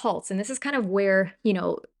in cults, and this is kind of where,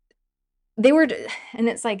 they were, and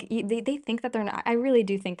it's like they think that they're not, I really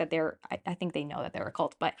do think that I think they know that they're a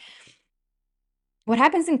cult, but what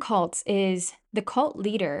happens in cults is the cult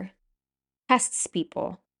leader tests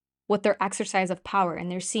people with their exercise of power, and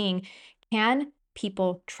they're seeing, can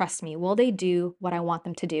people trust me? Will they do what I want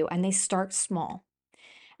them to do? And they start small.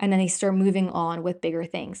 And then they start moving on with bigger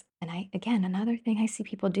things. And again, another thing I see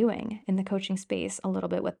people doing in the coaching space a little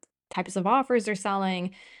bit with types of offers they're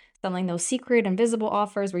selling those secret invisible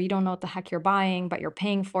offers where you don't know what the heck you're buying, but you're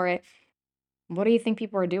paying for it. What do you think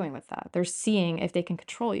people are doing with that? They're seeing if they can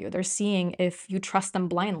control you. They're seeing if you trust them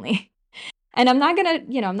blindly. And I'm not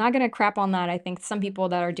gonna crap on that. I think some people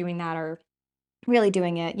that are doing that are really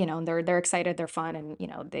doing it, they're excited, they're fun,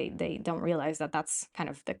 and they don't realize that that's kind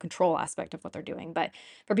of the control aspect of what they're doing. But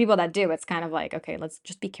for people that do, it's kind of like, okay, let's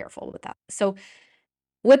just be careful with that. So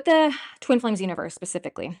with the Twin Flames universe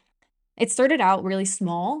specifically, it started out really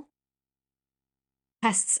small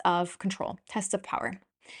tests of control, tests of power.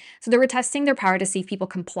 So they were testing their power to see if people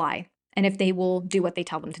comply and if they will do what they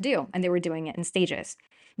tell them to do, and they were doing it in stages.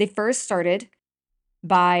 They first started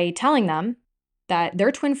by telling them that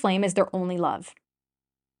their twin flame is their only love.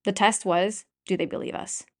 The test was, do they believe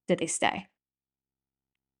us? Did they stay?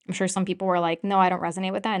 I'm sure some people were like, no, I don't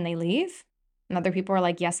resonate with that, and they leave. And other people are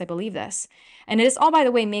like, yes, I believe this. And this all, by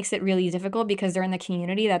the way, makes it really difficult because they're in the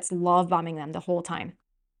community that's love bombing them the whole time.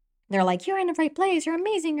 They're like, you're in the right place. You're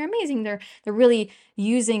amazing. You're amazing. They're really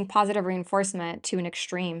using positive reinforcement to an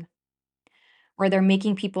extreme where they're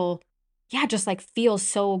making people, yeah, just like feel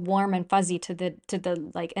so warm and fuzzy to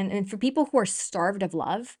the like, and for people who are starved of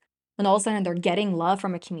love, when all of a sudden they're getting love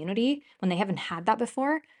from a community when they haven't had that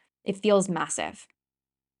before, it feels massive,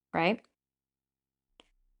 right?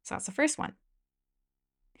 So that's the first one.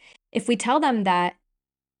 If we tell them that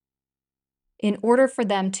in order for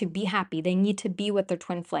them to be happy, they need to be with their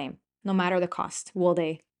twin flame, no matter the cost, will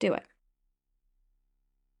they do it?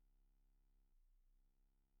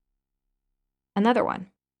 Another one,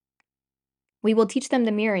 we will teach them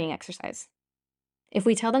the mirroring exercise. If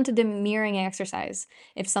we tell them to do mirroring exercise,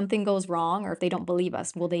 if something goes wrong or if they don't believe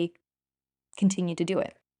us, will they continue to do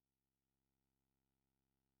it?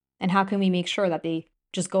 And how can we make sure that they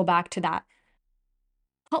just go back to that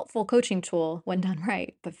helpful coaching tool when done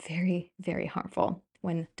right, but very, very harmful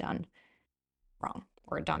when done wrong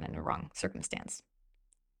or done in a wrong circumstance?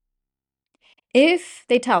 If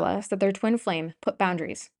they tell us that their twin flame put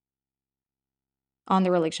boundaries on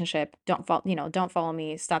the relationship, don't follow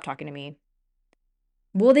me, stop talking to me,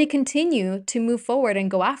 will they continue to move forward and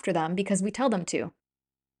go after them because we tell them to,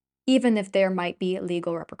 even if there might be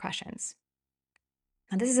legal repercussions?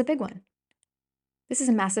 And this is a big one. This is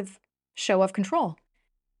a massive show of control.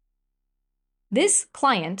 These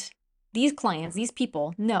clients, these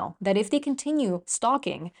people know that if they continue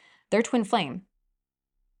stalking their twin flame,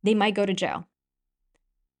 they might go to jail.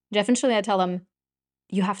 Jeff and Shalia tell them,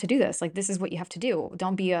 you have to do this. Like, this is what you have to do.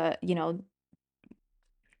 Don't be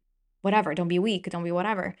whatever. Don't be weak. Don't be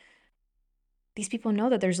whatever. These people know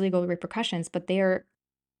that there's legal repercussions, but they are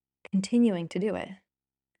continuing to do it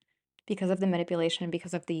because of the manipulation,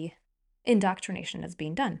 because of the indoctrination that's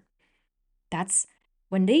being done. That's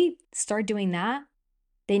when they start doing that,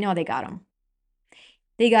 they know they got them.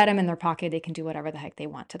 They got them in their pocket. They can do whatever the heck they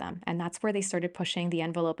want to them. And that's where they started pushing the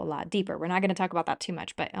envelope a lot deeper. We're not going to talk about that too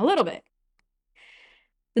much, but a little bit.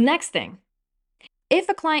 The next thing, if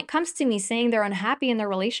a client comes to me saying they're unhappy in their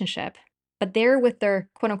relationship, but they're with their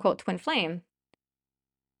quote unquote twin flame,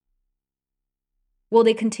 will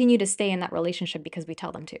they continue to stay in that relationship because we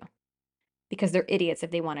tell them to? Because they're idiots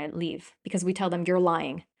if they want to leave, because we tell them you're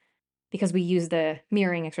lying, because we use the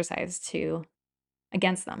mirroring exercise to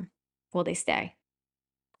against them. Will they stay?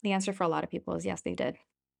 The answer for a lot of people is yes, they did.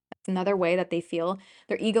 That's another way that they feel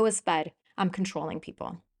their ego is fed. I'm controlling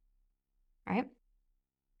people, right?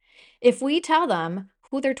 If we tell them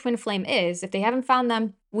who their twin flame is, if they haven't found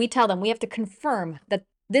them, we tell them we have to confirm that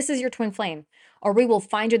this is your twin flame, or we will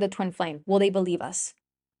find you the twin flame. Will they believe us?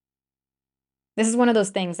 This is one of those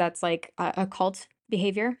things that's like a cult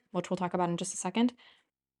behavior, which we'll talk about in just a second.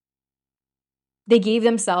 They gave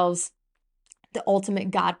themselves the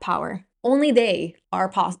ultimate God power. Only they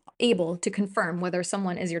are able to confirm whether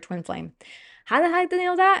someone is your twin flame. How the heck do they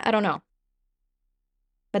know that? I don't know.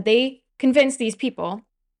 But they convinced these people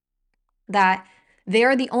that they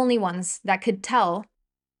are the only ones that could tell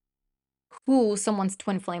who someone's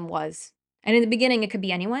twin flame was. And in the beginning, it could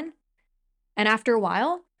be anyone. And after a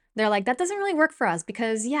while, they're like, that doesn't really work for us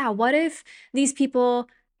because, yeah, what if these people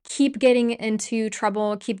keep getting into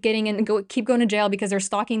trouble, keep going to jail because they're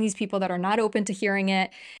stalking these people that are not open to hearing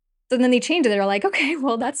it. So then they changed it. They're like, okay,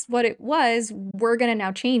 well, that's what it was. We're going to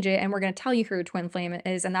now change it and we're going to tell you who your twin flame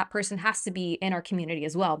is. And that person has to be in our community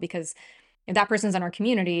as well, because if that person's in our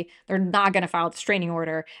community, they're not going to file a restraining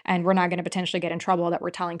order and we're not going to potentially get in trouble that we're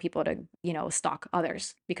telling people to, stalk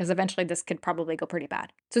others, because eventually this could probably go pretty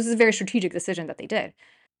bad. So this is a very strategic decision that they did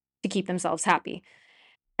to keep themselves happy.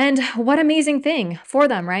 And what amazing thing for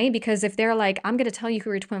them, right? Because if they're like, I'm going to tell you who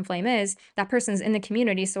your twin flame is, that person's in the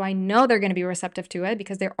community, so I know they're going to be receptive to it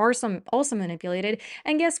because there are some also manipulated.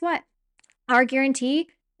 And guess what? Our guarantee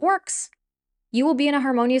works. You will be in a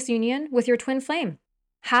harmonious union with your twin flame.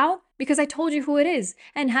 How? Because I told you who it is.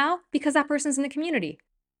 And how? Because that person's in the community.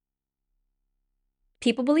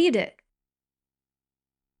 People believed it.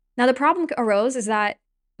 Now, the problem arose is that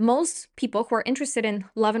most people who are interested in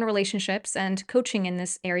love and relationships and coaching in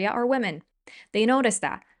this area are women. They notice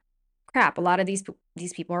that. Crap, a lot of these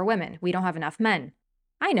people are women. We don't have enough men.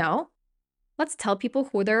 I know. Let's tell people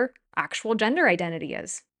who their actual gender identity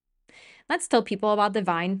is. Let's tell people about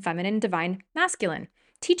divine feminine, divine masculine.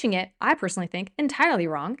 Teaching it, I personally think, entirely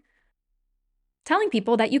wrong. Telling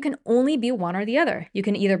people that you can only be one or the other. You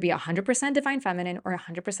can either be 100% divine feminine or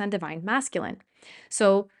 100% divine masculine.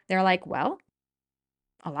 So they're like, well,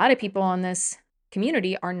 a lot of people in this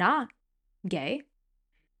community are not gay.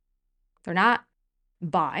 They're not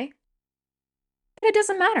bi. But it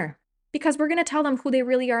doesn't matter because we're going to tell them who they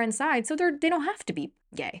really are inside, so they don't have to be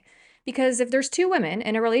gay. Because if there's two women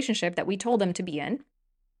in a relationship that we told them to be in,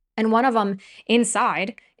 and one of them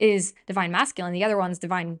inside is divine masculine, the other one's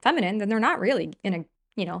divine feminine, then they're not really in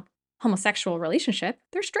a, homosexual relationship.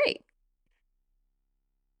 They're straight.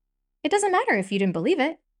 It doesn't matter if you didn't believe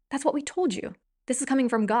it. That's what we told you. This is coming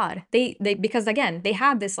from God. They because again, they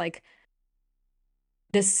had this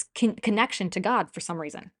connection to God for some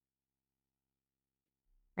reason.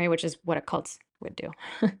 Right? Which is what a cult would do.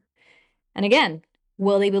 And again,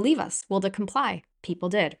 will they believe us? Will they comply? People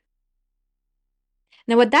did.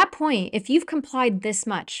 Now, at that point, if you've complied this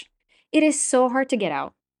much, it is so hard to get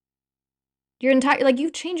out.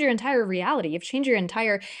 You've changed your entire reality. You've changed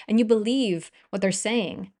and you believe what they're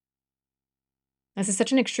saying. This is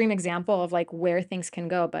such an extreme example of where things can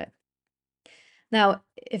go. But now,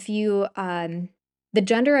 if you, the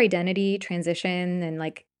gender identity transition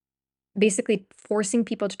and basically forcing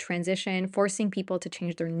people to transition, forcing people to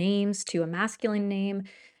change their names to a masculine name,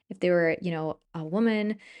 if they were, a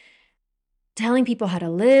woman, telling people how to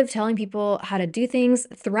live, telling people how to do things,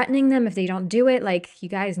 threatening them if they don't do it. You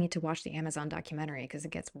guys need to watch the Amazon documentary because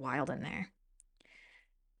it gets wild in there.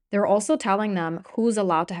 They're also telling them who's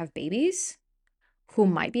allowed to have babies, who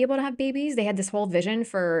might be able to have babies. They had this whole vision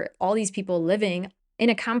for all these people living in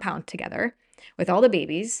a compound together with all the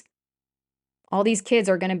babies. All these kids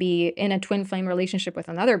are going to be in a twin flame relationship with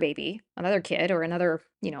another baby, another kid, or another,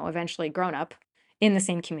 eventually grown up in the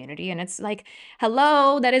same community. And it's like,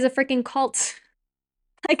 hello, that is a freaking cult.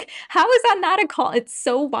 How is that not a cult? It's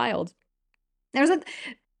so wild.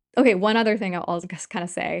 Okay, one other thing I'll just kind of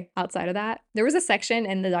say outside of that. There was a section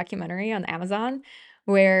in the documentary on Amazon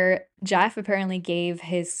where Jeff apparently gave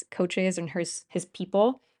his coaches and his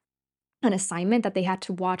people an assignment that they had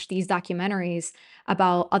to watch these documentaries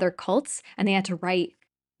about other cults, and they had to write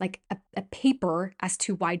a paper as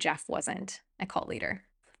to why Jeff wasn't a cult leader.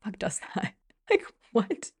 The fuck does that?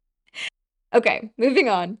 What? Okay, moving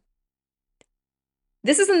on.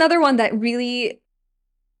 This is another one that really,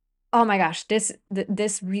 oh my gosh, this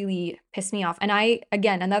really pissed me off. And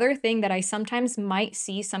again, another thing that I sometimes might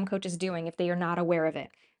see some coaches doing if they are not aware of it.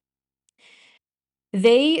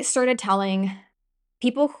 They started telling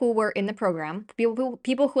people who were in the program,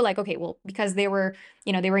 people who okay, well, because they were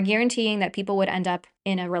guaranteeing that people would end up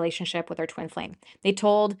in a relationship with their twin flame. They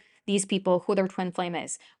told these people who their twin flame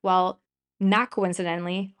is. Well, not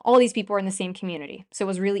coincidentally, all these people are in the same community. So it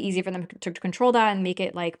was really easy for them to control that and make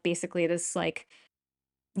it basically this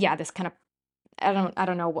this kind of, I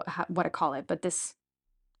don't know what to call it, but this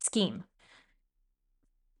scheme.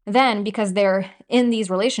 Then, because they're in these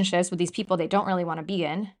relationships with these people they don't really want to be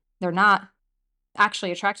in, they're not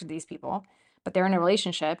actually attracted to these people, but they're in a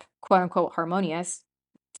relationship, quote unquote, harmonious.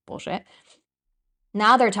 It's bullshit.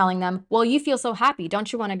 Now they're telling them, well, you feel so happy.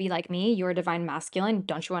 Don't you want to be like me? You're a divine masculine.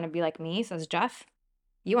 Don't you want to be like me? Says Jeff.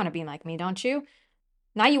 You want to be like me, don't you?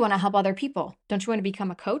 Now you want to help other people. Don't you want to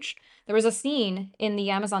become a coach? There was a scene in the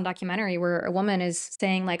Amazon documentary where a woman is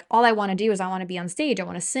saying, like, all I want to do is I want to be on stage. I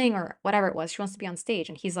want to sing or whatever it was. She wants to be on stage.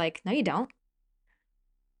 And he's like, no, you don't.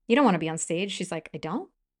 You don't want to be on stage. She's like, I don't.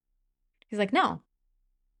 He's like, no.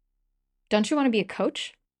 Don't you want to be a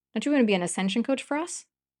coach? Don't you want to be an ascension coach for us?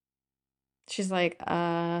 She's like,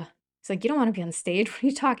 he's like, you don't want to be on stage. What are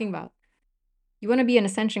you talking about? You want to be an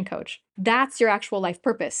ascension coach. That's your actual life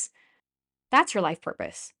purpose. That's your life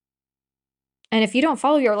purpose. And if you don't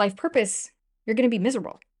follow your life purpose, you're going to be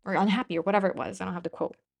miserable or unhappy or whatever it was. I don't have the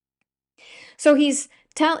quote. So he's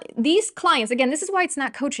telling these clients, again, this is why it's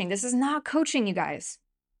not coaching. This is not coaching, you guys.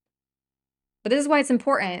 But this is why it's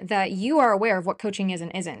important that you are aware of what coaching is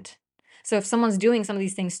and isn't. So if someone's doing some of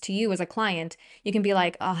these things to you as a client, you can be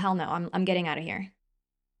like, oh, hell no, I'm getting out of here.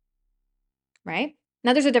 Right?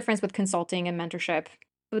 Now there's a difference with consulting and mentorship,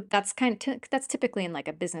 but that's that's typically in like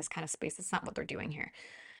a business kind of space. That's not what they're doing here.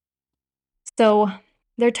 So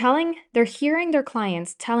they're hearing their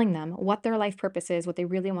clients telling them what their life purpose is, what they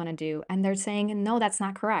really want to do. And they're saying, no, that's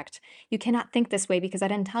not correct. You cannot think this way because I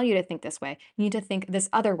didn't tell you to think this way. You need to think this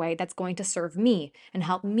other way that's going to serve me and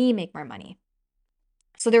help me make more money.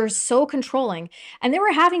 So they were so controlling and they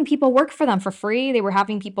were having people work for them for free. They were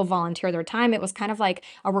having people volunteer their time. It was kind of like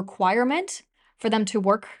a requirement for them to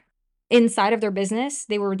work inside of their business.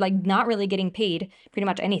 They were like not really getting paid pretty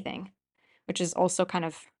much anything, which is also kind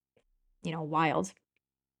of, wild.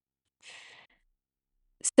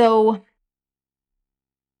 So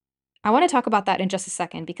I want to talk about that in just a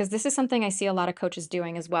second because this is something I see a lot of coaches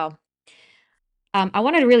doing as well. I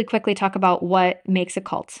wanted to really quickly talk about what makes a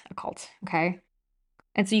cult a cult. Okay.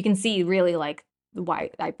 And so you can see really like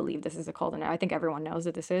why I believe this is a cult. And I think everyone knows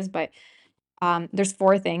that this is, but there's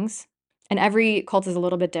four things. And every cult is a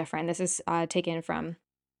little bit different. This is taken from,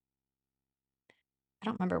 I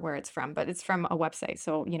don't remember where it's from, but it's from a website.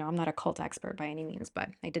 So, I'm not a cult expert by any means, but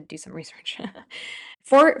I did do some research.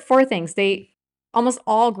 Four things. They almost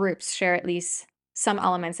all groups share at least some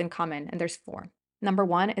elements in common, and there's four. Number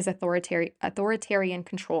one is authoritarian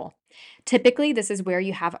control. Typically, this is where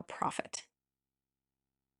you have a prophet.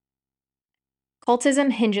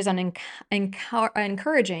 Cultism hinges on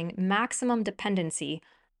encouraging maximum dependency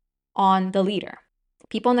on the leader.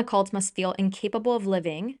 People in the cult must feel incapable of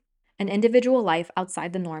living an individual life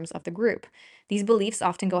outside the norms of the group. These beliefs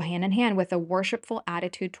often go hand in hand with a worshipful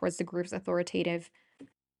attitude towards the group's authoritative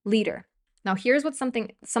leader. Now, here's what something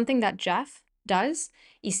that Jeff does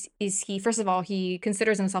is he, first of all, he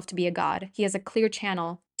considers himself to be a god. He has a clear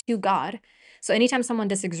channel to God. So anytime someone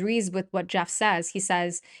disagrees with what Jeff says,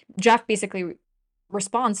 Jeff basically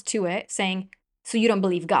responds to it saying, so you don't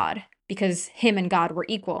believe God, because him and God were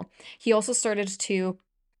equal. He also started to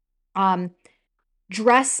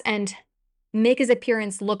dress and make his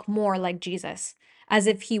appearance look more like Jesus, as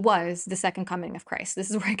if he was the second coming of Christ. This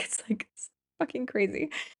is where it gets like fucking crazy.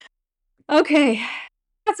 Okay,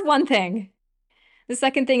 that's one thing. The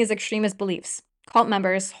second thing is extremist beliefs. Cult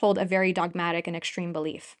members hold a very dogmatic and extreme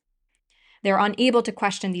belief. They're unable to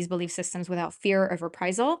question these belief systems without fear of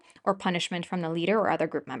reprisal or punishment from the leader or other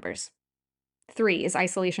group members. 3 is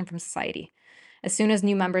isolation from society. As soon as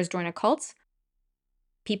new members join a cult,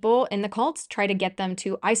 people in the cult try to get them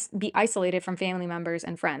to be isolated from family members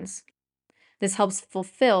and friends. This helps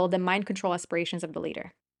fulfill the mind control aspirations of the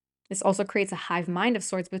leader. This also creates a hive mind of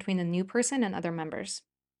sorts between the new person and other members.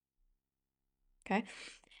 Okay.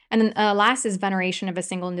 And then last is veneration of a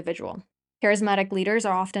single individual. Charismatic leaders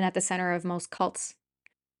are often at the center of most cults.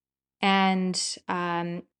 And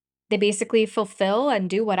they basically fulfill and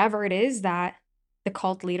do whatever it is that the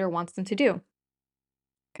cult leader wants them to do.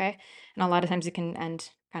 Okay. And a lot of times it can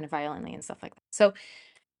end kind of violently and stuff like that. So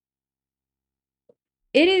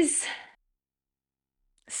it is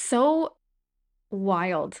so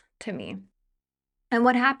wild to me. And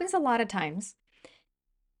what happens a lot of times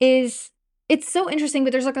is it's so interesting,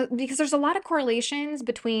 but because there's a lot of correlations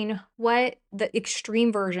between what the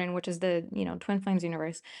extreme version, which is the, Twin Flames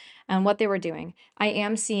universe, and what they were doing. I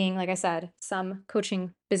am seeing, like I said, some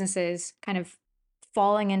coaching businesses kind of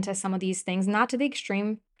falling into some of these things, not to the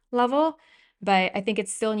extreme level, but I think it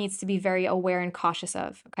still needs to be very aware and cautious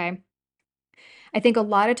of, okay? I think a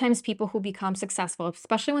lot of times people who become successful,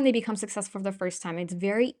 especially when they become successful for the first time, it's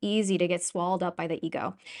very easy to get swallowed up by the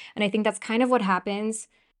ego. And I think that's kind of what happens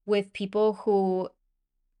with people who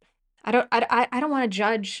I don't want to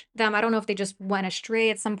judge them. I don't know if they just went astray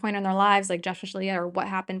at some point in their lives, like Jeff and Shalia, or what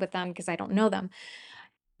happened with them because I don't know them.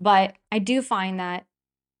 But I do find that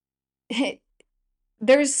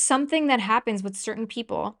there's something that happens with certain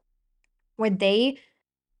people where they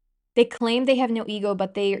claim they have no ego,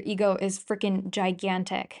 but their ego is freaking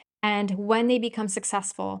gigantic. And when they become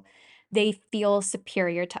successful, they feel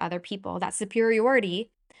superior to other people. That superiority,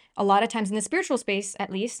 a lot of times in the spiritual space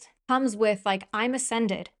at least, comes with like, I'm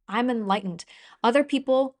ascended, I'm enlightened. Other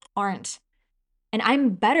people aren't. And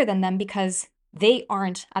I'm better than them because they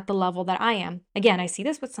aren't at the level that I am. Again, I see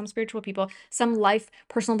this with some spiritual people, some life,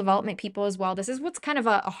 personal development people as well. This is what's kind of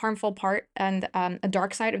a harmful part and a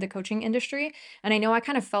dark side of the coaching industry. And I know I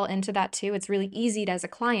kind of fell into that too. It's really easy as a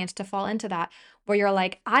client to fall into that, where you're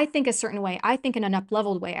like, I think a certain way, I think in an up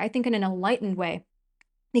leveled way, I think in an enlightened way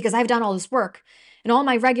because I've done all this work. And all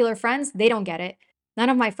my regular friends, they don't get it. None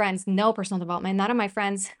of my friends know personal development. None of my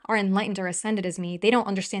friends are enlightened or ascended as me. They don't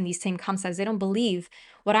understand these same concepts. They don't believe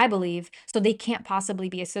what I believe. So they can't possibly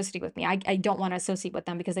be associated with me. I don't want to associate with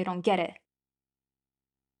them because they don't get it.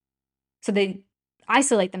 So they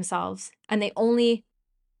isolate themselves and they only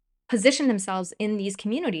position themselves in these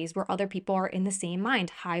communities where other people are in the same mind,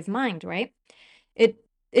 hive mind, right? It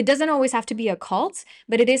it doesn't always have to be a cult,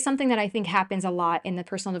 but it is something that I think happens a lot in the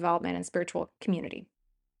personal development and spiritual community,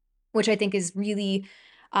 which I think is really,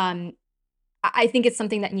 um, I think it's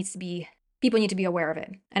something that needs to be, people need to be aware of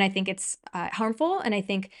it. And I think it's harmful. And I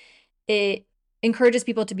think it encourages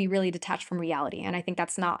people to be really detached from reality. And I think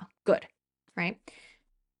that's not good, right?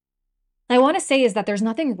 I want to say is that there's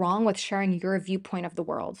nothing wrong with sharing your viewpoint of the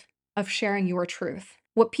world, of sharing your truth.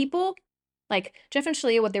 What people like Jeff and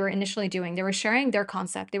Shalia, what they were initially doing, they were sharing their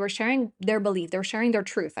concept, they were sharing their belief, they were sharing their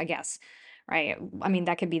truth, I guess. Right. I mean,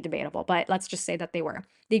 that could be debatable, but let's just say that they were.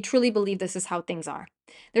 They truly believe this is how things are.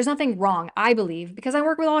 There's nothing wrong, I believe, because I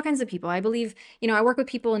work with all kinds of people. I believe, I work with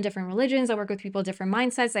people in different religions. I work with people in different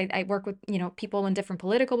mindsets. I work with, people in different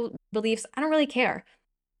political beliefs. I don't really care.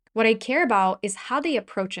 What I care about is how they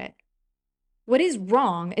approach it. What is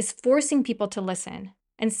wrong is forcing people to listen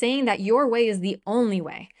and saying that your way is the only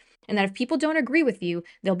way. And that if people don't agree with you,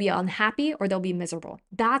 they'll be unhappy or they'll be miserable.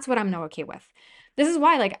 That's what I'm not okay with. This is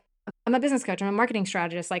why, like, I'm a business coach, I'm a marketing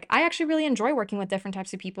strategist. Like, I actually really enjoy working with different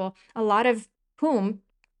types of people, a lot of whom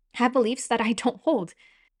have beliefs that I don't hold.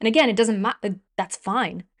 And again, it doesn't matter. That's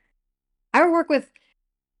fine. I work with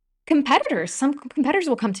competitors. Some competitors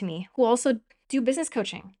will come to me who also do business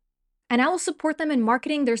coaching. And I will support them in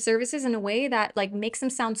marketing their services in a way that like makes them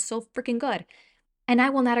sound so freaking good. And I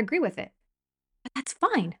will not agree with it. But that's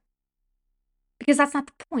fine because that's not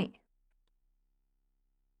the point.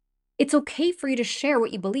 It's okay for you to share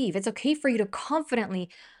what you believe. It's okay for you to confidently,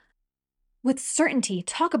 with certainty,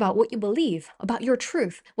 talk about what you believe, about your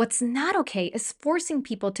truth. What's not okay is forcing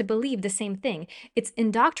people to believe the same thing. It's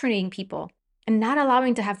indoctrinating people and not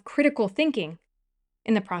allowing to have critical thinking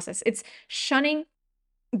in the process. It's shunning,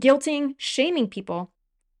 guilting, shaming people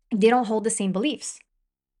if they don't hold the same beliefs.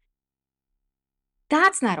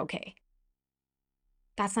 That's not okay.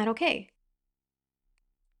 That's not okay.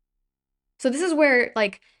 So this is where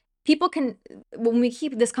like people can, when we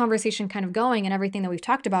keep this conversation kind of going and everything that we've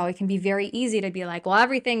talked about, it can be very easy to be like, well,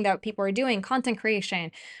 everything that people are doing, content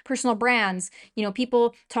creation, personal brands,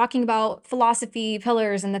 people talking about philosophy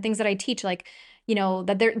pillars and the things that I teach, like,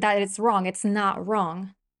 that it's wrong. It's not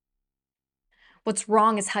wrong. What's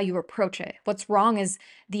wrong is how you approach it. What's wrong is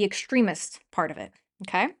the extremist part of it.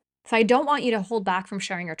 Okay. So I don't want you to hold back from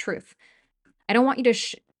sharing your truth. I don't want you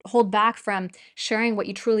to hold back from sharing what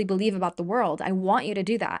you truly believe about the world. I want you to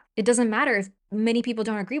do that. It doesn't matter if many people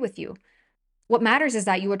don't agree with you. What matters is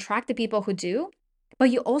that you attract the people who do, but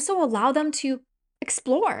you also allow them to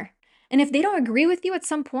explore. And if they don't agree with you at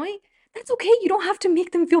some point, that's okay. You don't have to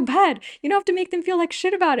make them feel bad. You don't have to make them feel like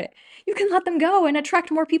shit about it. You can let them go and attract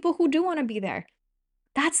more people who do want to be there.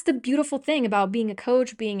 That's the beautiful thing about being a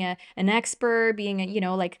coach, being an expert, being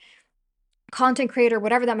a, like content creator,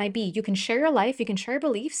 whatever that might be. You can share your life, you can share your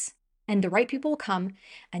beliefs, and the right people will come,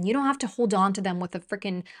 and you don't have to hold on to them with a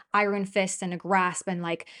freaking iron fist and a grasp and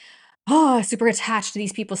like, oh, super attached to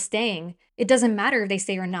these people staying. It doesn't matter if they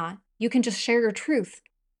stay or not. You can just share your truth,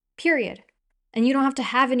 period. And you don't have to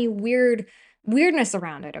have any weirdness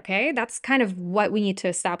around it, okay? That's kind of what we need to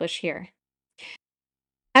establish here.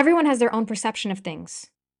 Everyone has their own perception of things.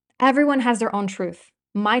 Everyone has their own truth.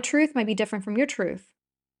 My truth might be different from your truth.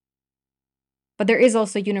 But there is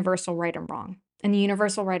also universal right and wrong. And the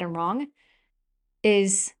universal right and wrong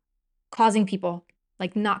is causing people,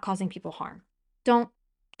 like not causing people harm. Don't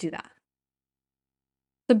do that.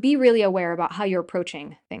 So be really aware about how you're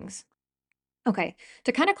approaching things. Okay,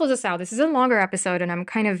 to kind of close this out, this is a longer episode and I'm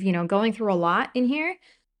kind of, going through a lot in here,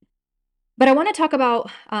 but I want to talk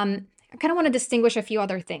about, I kind of want to distinguish a few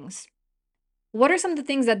other things. What are some of the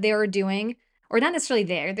things that they're doing, or not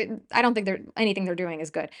necessarily I don't think anything they're doing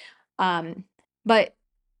is good, um, but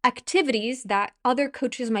activities that other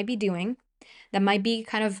coaches might be doing that might be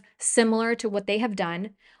kind of similar to what they have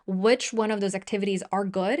done. Which one of those activities are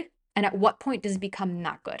good, and at what point does it become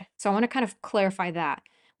not good? So I want to kind of clarify that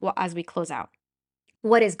as we close out.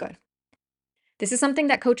 What is good? This is something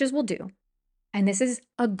that coaches will do, and this is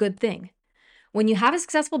a good thing. When you have a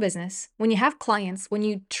successful business, when you have clients, when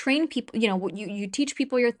you train people, you teach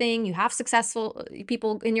people your thing, you have successful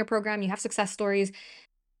people in your program, you have success stories,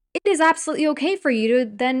 it is absolutely okay for you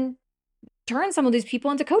to then turn some of these people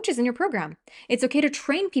into coaches in your program. It's okay to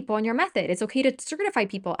train people on your method. It's okay to certify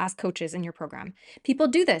people as coaches in your program. People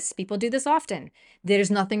do this. People do this often. There's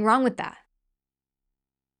nothing wrong with that.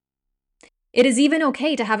 It is even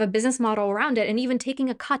okay to have a business model around it and even taking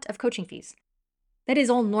a cut of coaching fees. That is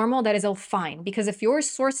all normal. That is all fine. Because if you're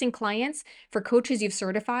sourcing clients for coaches you've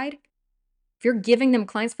certified, if you're giving them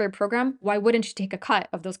clients for your program, why wouldn't you take a cut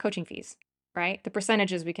of those coaching fees, right? The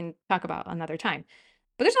percentages we can talk about another time.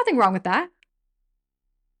 But there's nothing wrong with that.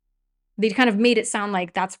 They kind of made it sound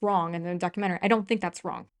like that's wrong in the documentary. I don't think that's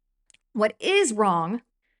wrong. What is wrong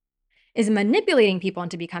is manipulating people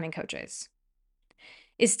into becoming coaches,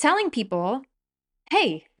 is telling people,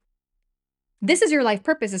 hey, this is your life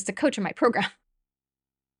purpose, is to coach in my program.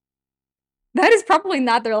 That is probably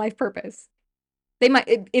not their life purpose. They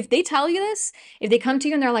might, if they tell you this, if they come to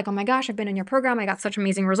you and they're like, oh my gosh, I've been in your program, I got such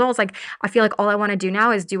amazing results. Like, I feel like all I want to do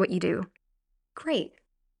now is do what you do. Great.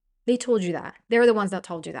 They told you that. They're the ones that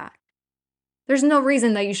told you that. There's no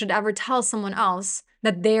reason that you should ever tell someone else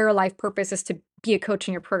that their life purpose is to be a coach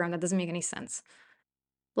in your program. That doesn't make any sense.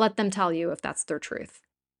 Let them tell you if that's their truth.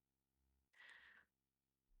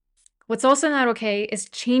 What's also not okay is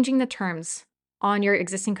changing the terms on your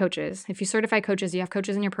existing coaches. If you certify coaches, you have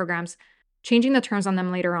coaches in your programs, changing the terms on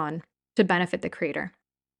them later on to benefit the creator.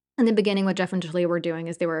 In the beginning, what Jeff and Julia were doing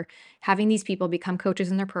is they were having these people become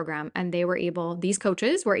coaches in their program, and these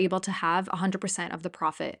coaches were able to have 100% of the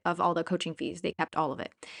profit of all the coaching fees. They kept all of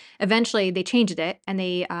it. Eventually, they changed it,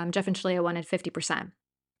 and Jeff and Julia wanted 50%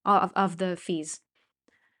 of the fees.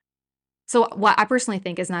 So what I personally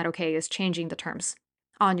think is not okay is changing the terms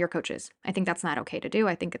on your coaches. I think that's not okay to do.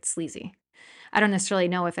 I think it's sleazy. I don't necessarily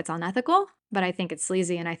know if it's unethical, but I think it's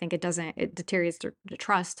sleazy, and I think it deteriorates the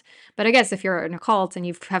trust. But I guess if you're in a cult and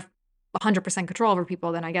you have 100% control over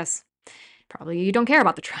people, then I guess probably you don't care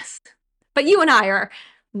about the trust. But you and I are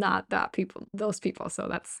not those people. So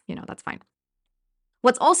that's fine.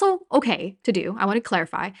 What's also okay to do, I want to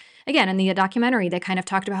clarify, again, in the documentary, they kind of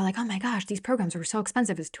talked about like, oh my gosh, these programs are so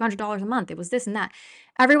expensive. It's $200 a month. It was this and that.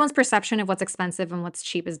 Everyone's perception of what's expensive and what's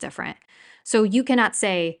cheap is different. So you cannot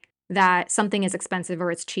say that something is expensive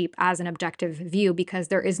or it's cheap as an objective view, because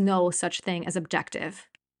there is no such thing as objective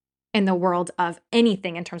in the world of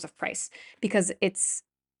anything in terms of price, because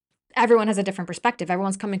everyone has a different perspective.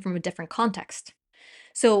 Everyone's coming from a different context.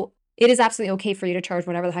 So it is absolutely okay for you to charge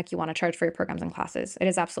whatever the heck you want to charge for your programs and classes. It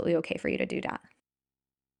is absolutely okay for you to do that.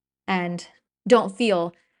 And don't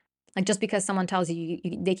feel like just because someone tells you,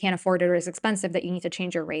 they can't afford it or it's expensive that you need to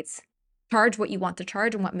change your rates. Charge what you want to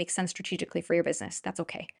charge and what makes sense strategically for your business. That's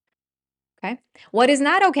okay. Okay. What is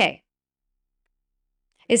not okay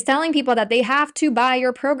is telling people that they have to buy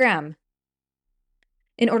your program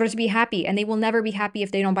in order to be happy, and they will never be happy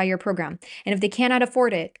if they don't buy your program. And if they cannot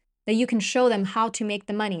afford it, that you can show them how to make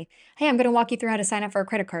the money. Hey, I'm going to walk you through how to sign up for a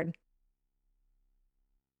credit card.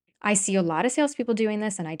 I see a lot of salespeople doing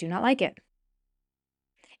this, and I do not like it.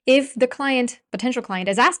 If the potential client,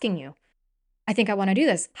 is asking you, I think I want to do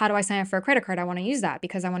this. How do I sign up for a credit card? I want to use that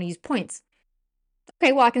because I want to use points.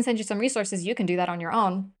 Okay, well, I can send you some resources. You can do that on your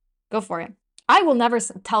own. Go for it. I will never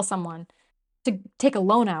tell someone to take a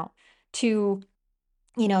loan out to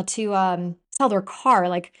sell their car.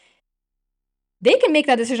 Like, they can make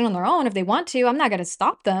that decision on their own if they want to. I'm not going to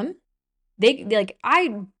stop them.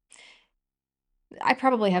 I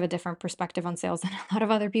probably have a different perspective on sales than a lot of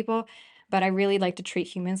other people, but I really like to treat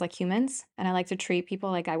humans like humans, and I like to treat people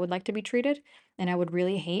like I would like to be treated. And I would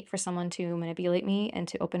really hate for someone to manipulate me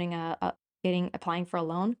into applying for a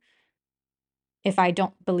loan if I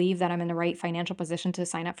don't believe that I'm in the right financial position to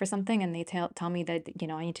sign up for something, and they tell me that,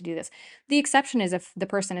 I need to do this. The exception is if the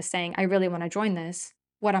person is saying, I really want to join this.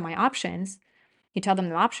 What are my options? You tell them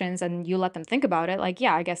the options and you let them think about it. Like,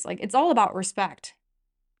 yeah, I guess like it's all about respect.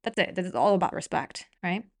 That's it. This is all about respect,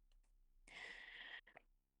 right?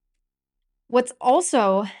 What's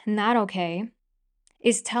also not okay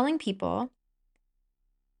is telling people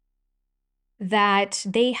that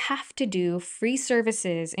they have to do free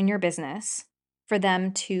services in your business for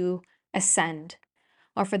them to ascend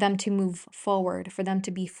or for them to move forward, for them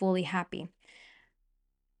to be fully happy.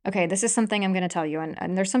 Okay, this is something I'm going to tell you.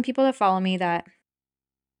 And there's some people that follow me that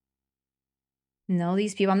know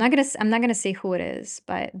these people. I'm not gonna say who it is,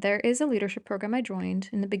 but there is a leadership program I joined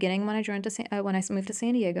in the beginning when I joined when I moved to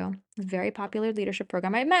San Diego. A very popular leadership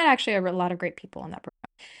program. I met actually a lot of great people in that program.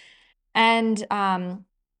 And I'm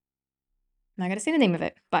not gonna say the name of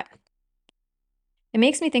it, but it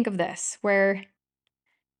makes me think of this, where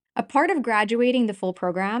a part of graduating the full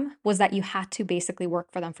program was that you had to basically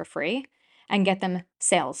work for them for free and get them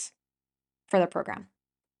sales for the program.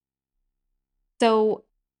 So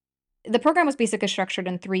the program was basically structured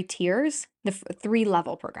in 3 tiers, the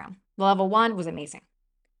 3-level program. Level 1 was amazing.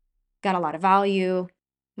 Got a lot of value,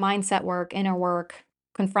 mindset work, inner work,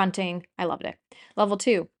 confronting. I loved it. Level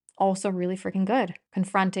 2, also really freaking good.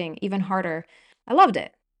 Confronting, even harder. I loved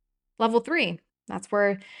it. Level 3, that's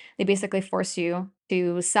where they basically force you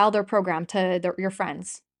to sell their program to your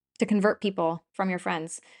friends, to convert people from your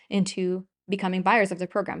friends into becoming buyers of the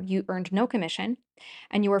program. You earned no commission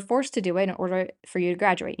and you were forced to do it in order for you to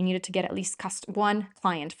graduate. You needed to get at least one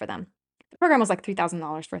client for them. The program was like $3,000,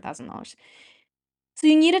 $4,000. So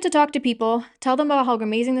you needed to talk to people, tell them about how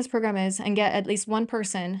amazing this program is, and get at least one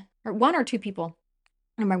person, or 1 or 2 people,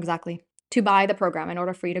 I don't remember exactly, to buy the program in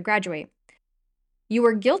order for you to graduate. You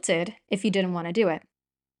were guilted if you didn't want to do it.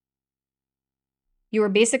 You were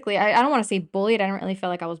basically, I don't want to say bullied. I don't really feel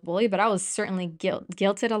like I was bullied, but I was certainly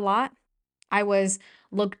guilted a lot. I was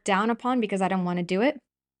looked down upon because I didn't want to do it.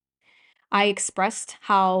 I expressed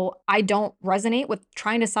how I don't resonate with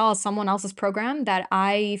trying to sell someone else's program, that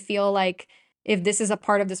I feel like if this is a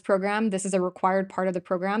part of this program, this is a required part of the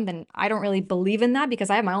program, then I don't really believe in that because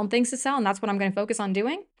I have my own things to sell and that's what I'm going to focus on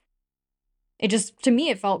doing. It just, to me,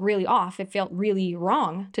 it felt really off. It felt really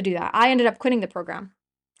wrong to do that. I ended up quitting the program.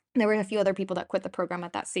 There were a few other people that quit the program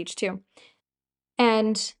at that stage too.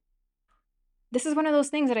 And this is one of those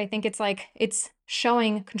things that I think it's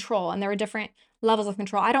showing control, and there are different levels of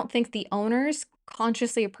control. I don't think the owners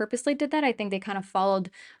consciously or purposely did that. I think they kind of followed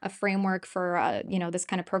a framework for this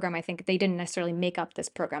kind of program. I think they didn't necessarily make up this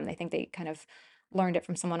program. They think they kind of learned it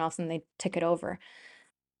from someone else and they took it over.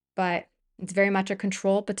 But it's very much a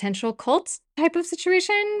control potential cult type of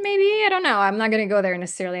situation, maybe. I don't know. I'm not going to go there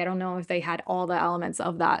necessarily. I don't know if they had all the elements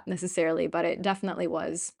of that necessarily, but it definitely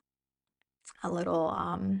was a little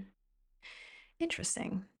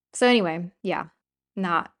interesting. So anyway, yeah,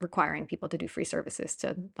 not requiring people to do free services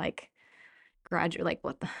to graduate,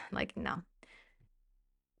 no.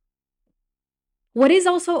 What is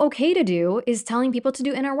also okay to do is telling people to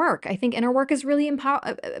do inner work. I think inner work is really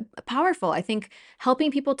powerful. I think helping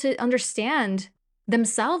people to understand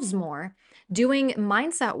themselves more, doing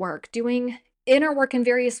mindset work, doing inner work in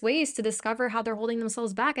various ways to discover how they're holding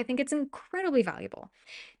themselves back, I think it's incredibly valuable.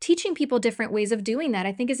 Teaching people different ways of doing that,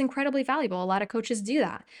 I think, is incredibly valuable. A lot of coaches do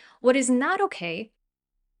that. What is not okay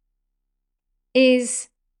is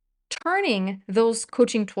turning those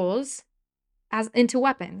coaching tools into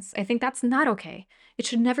weapons. I think that's not okay. It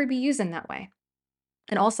should never be used in that way.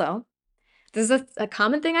 And also, this is a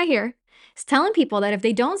common thing I hear, is telling people that if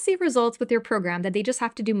they don't see results with your program, that they just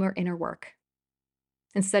have to do more inner work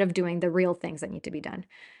instead of doing the real things that need to be done.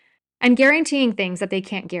 And guaranteeing things that they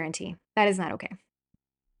can't guarantee. That is not okay.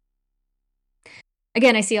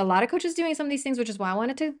 Again, I see a lot of coaches doing some of these things, which is why I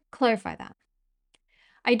wanted to clarify that.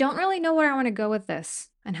 I don't really know where I want to go with this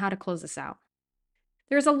and how to close this out.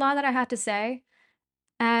 There's a lot that I had to say,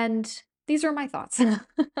 and these are my thoughts.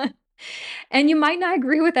 And you might not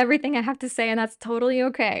agree with everything I have to say, and that's totally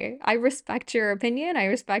okay. I respect your opinion. I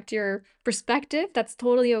respect your perspective. That's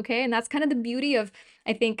totally okay. And that's kind of the beauty of,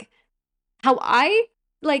 I think, what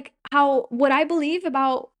I believe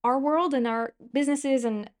about our world and our businesses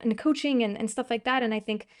and coaching and stuff like that. And I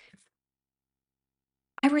think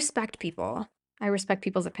I respect people. I respect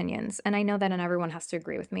people's opinions. And I know that not everyone has to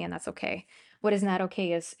agree with me, and that's okay. What is not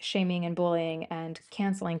okay is shaming and bullying and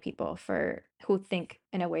canceling people for who think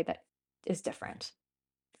in a way that is different.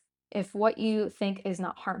 If what you think is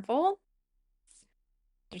not harmful,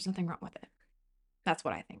 there's nothing wrong with it. That's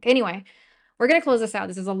what I think. Anyway, we're going to close this out.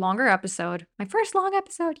 This is a longer episode. My first long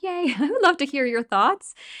episode. Yay. I would love to hear your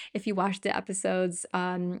thoughts. If you watched the episodes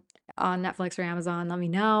on Netflix or Amazon, let me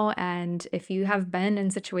know. And if you have been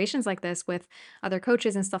in situations like this with other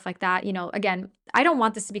coaches and stuff like that, again, I don't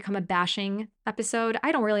want this to become a bashing episode.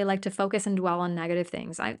 I don't really like to focus and dwell on negative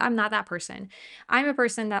things. I'm not that person. I'm a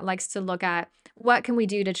person that likes to look at what can we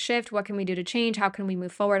do to shift? What can we do to change? How can we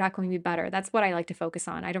move forward? How can we be better? That's what I like to focus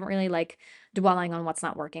on. I don't really like dwelling on what's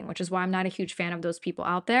not working, which is why I'm not a huge fan of those people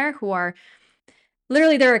out there who are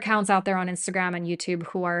literally there are accounts out there on Instagram and YouTube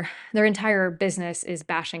who are their entire business is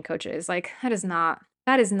bashing coaches. Like that is not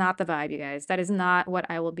the vibe, you guys. That is not what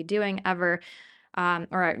I will be doing ever.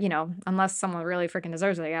 Or unless someone really freaking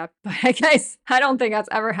deserves it, yeah. But I guess I don't think that's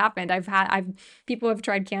ever happened. I've people have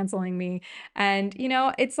tried canceling me, and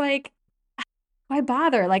it's like, why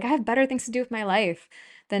bother? Like I have better things to do with my life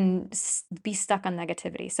than be stuck on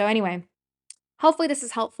negativity. So anyway, hopefully this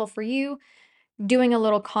is helpful for you, doing a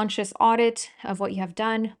little conscious audit of what you have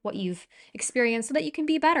done, what you've experienced, so that you can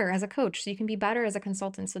be better as a coach, so you can be better as a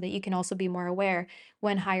consultant, so that you can also be more aware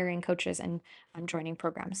when hiring coaches and joining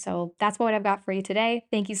programs. So that's what I've got for you today.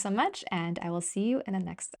 Thank you so much, and I will see you in the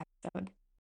next episode.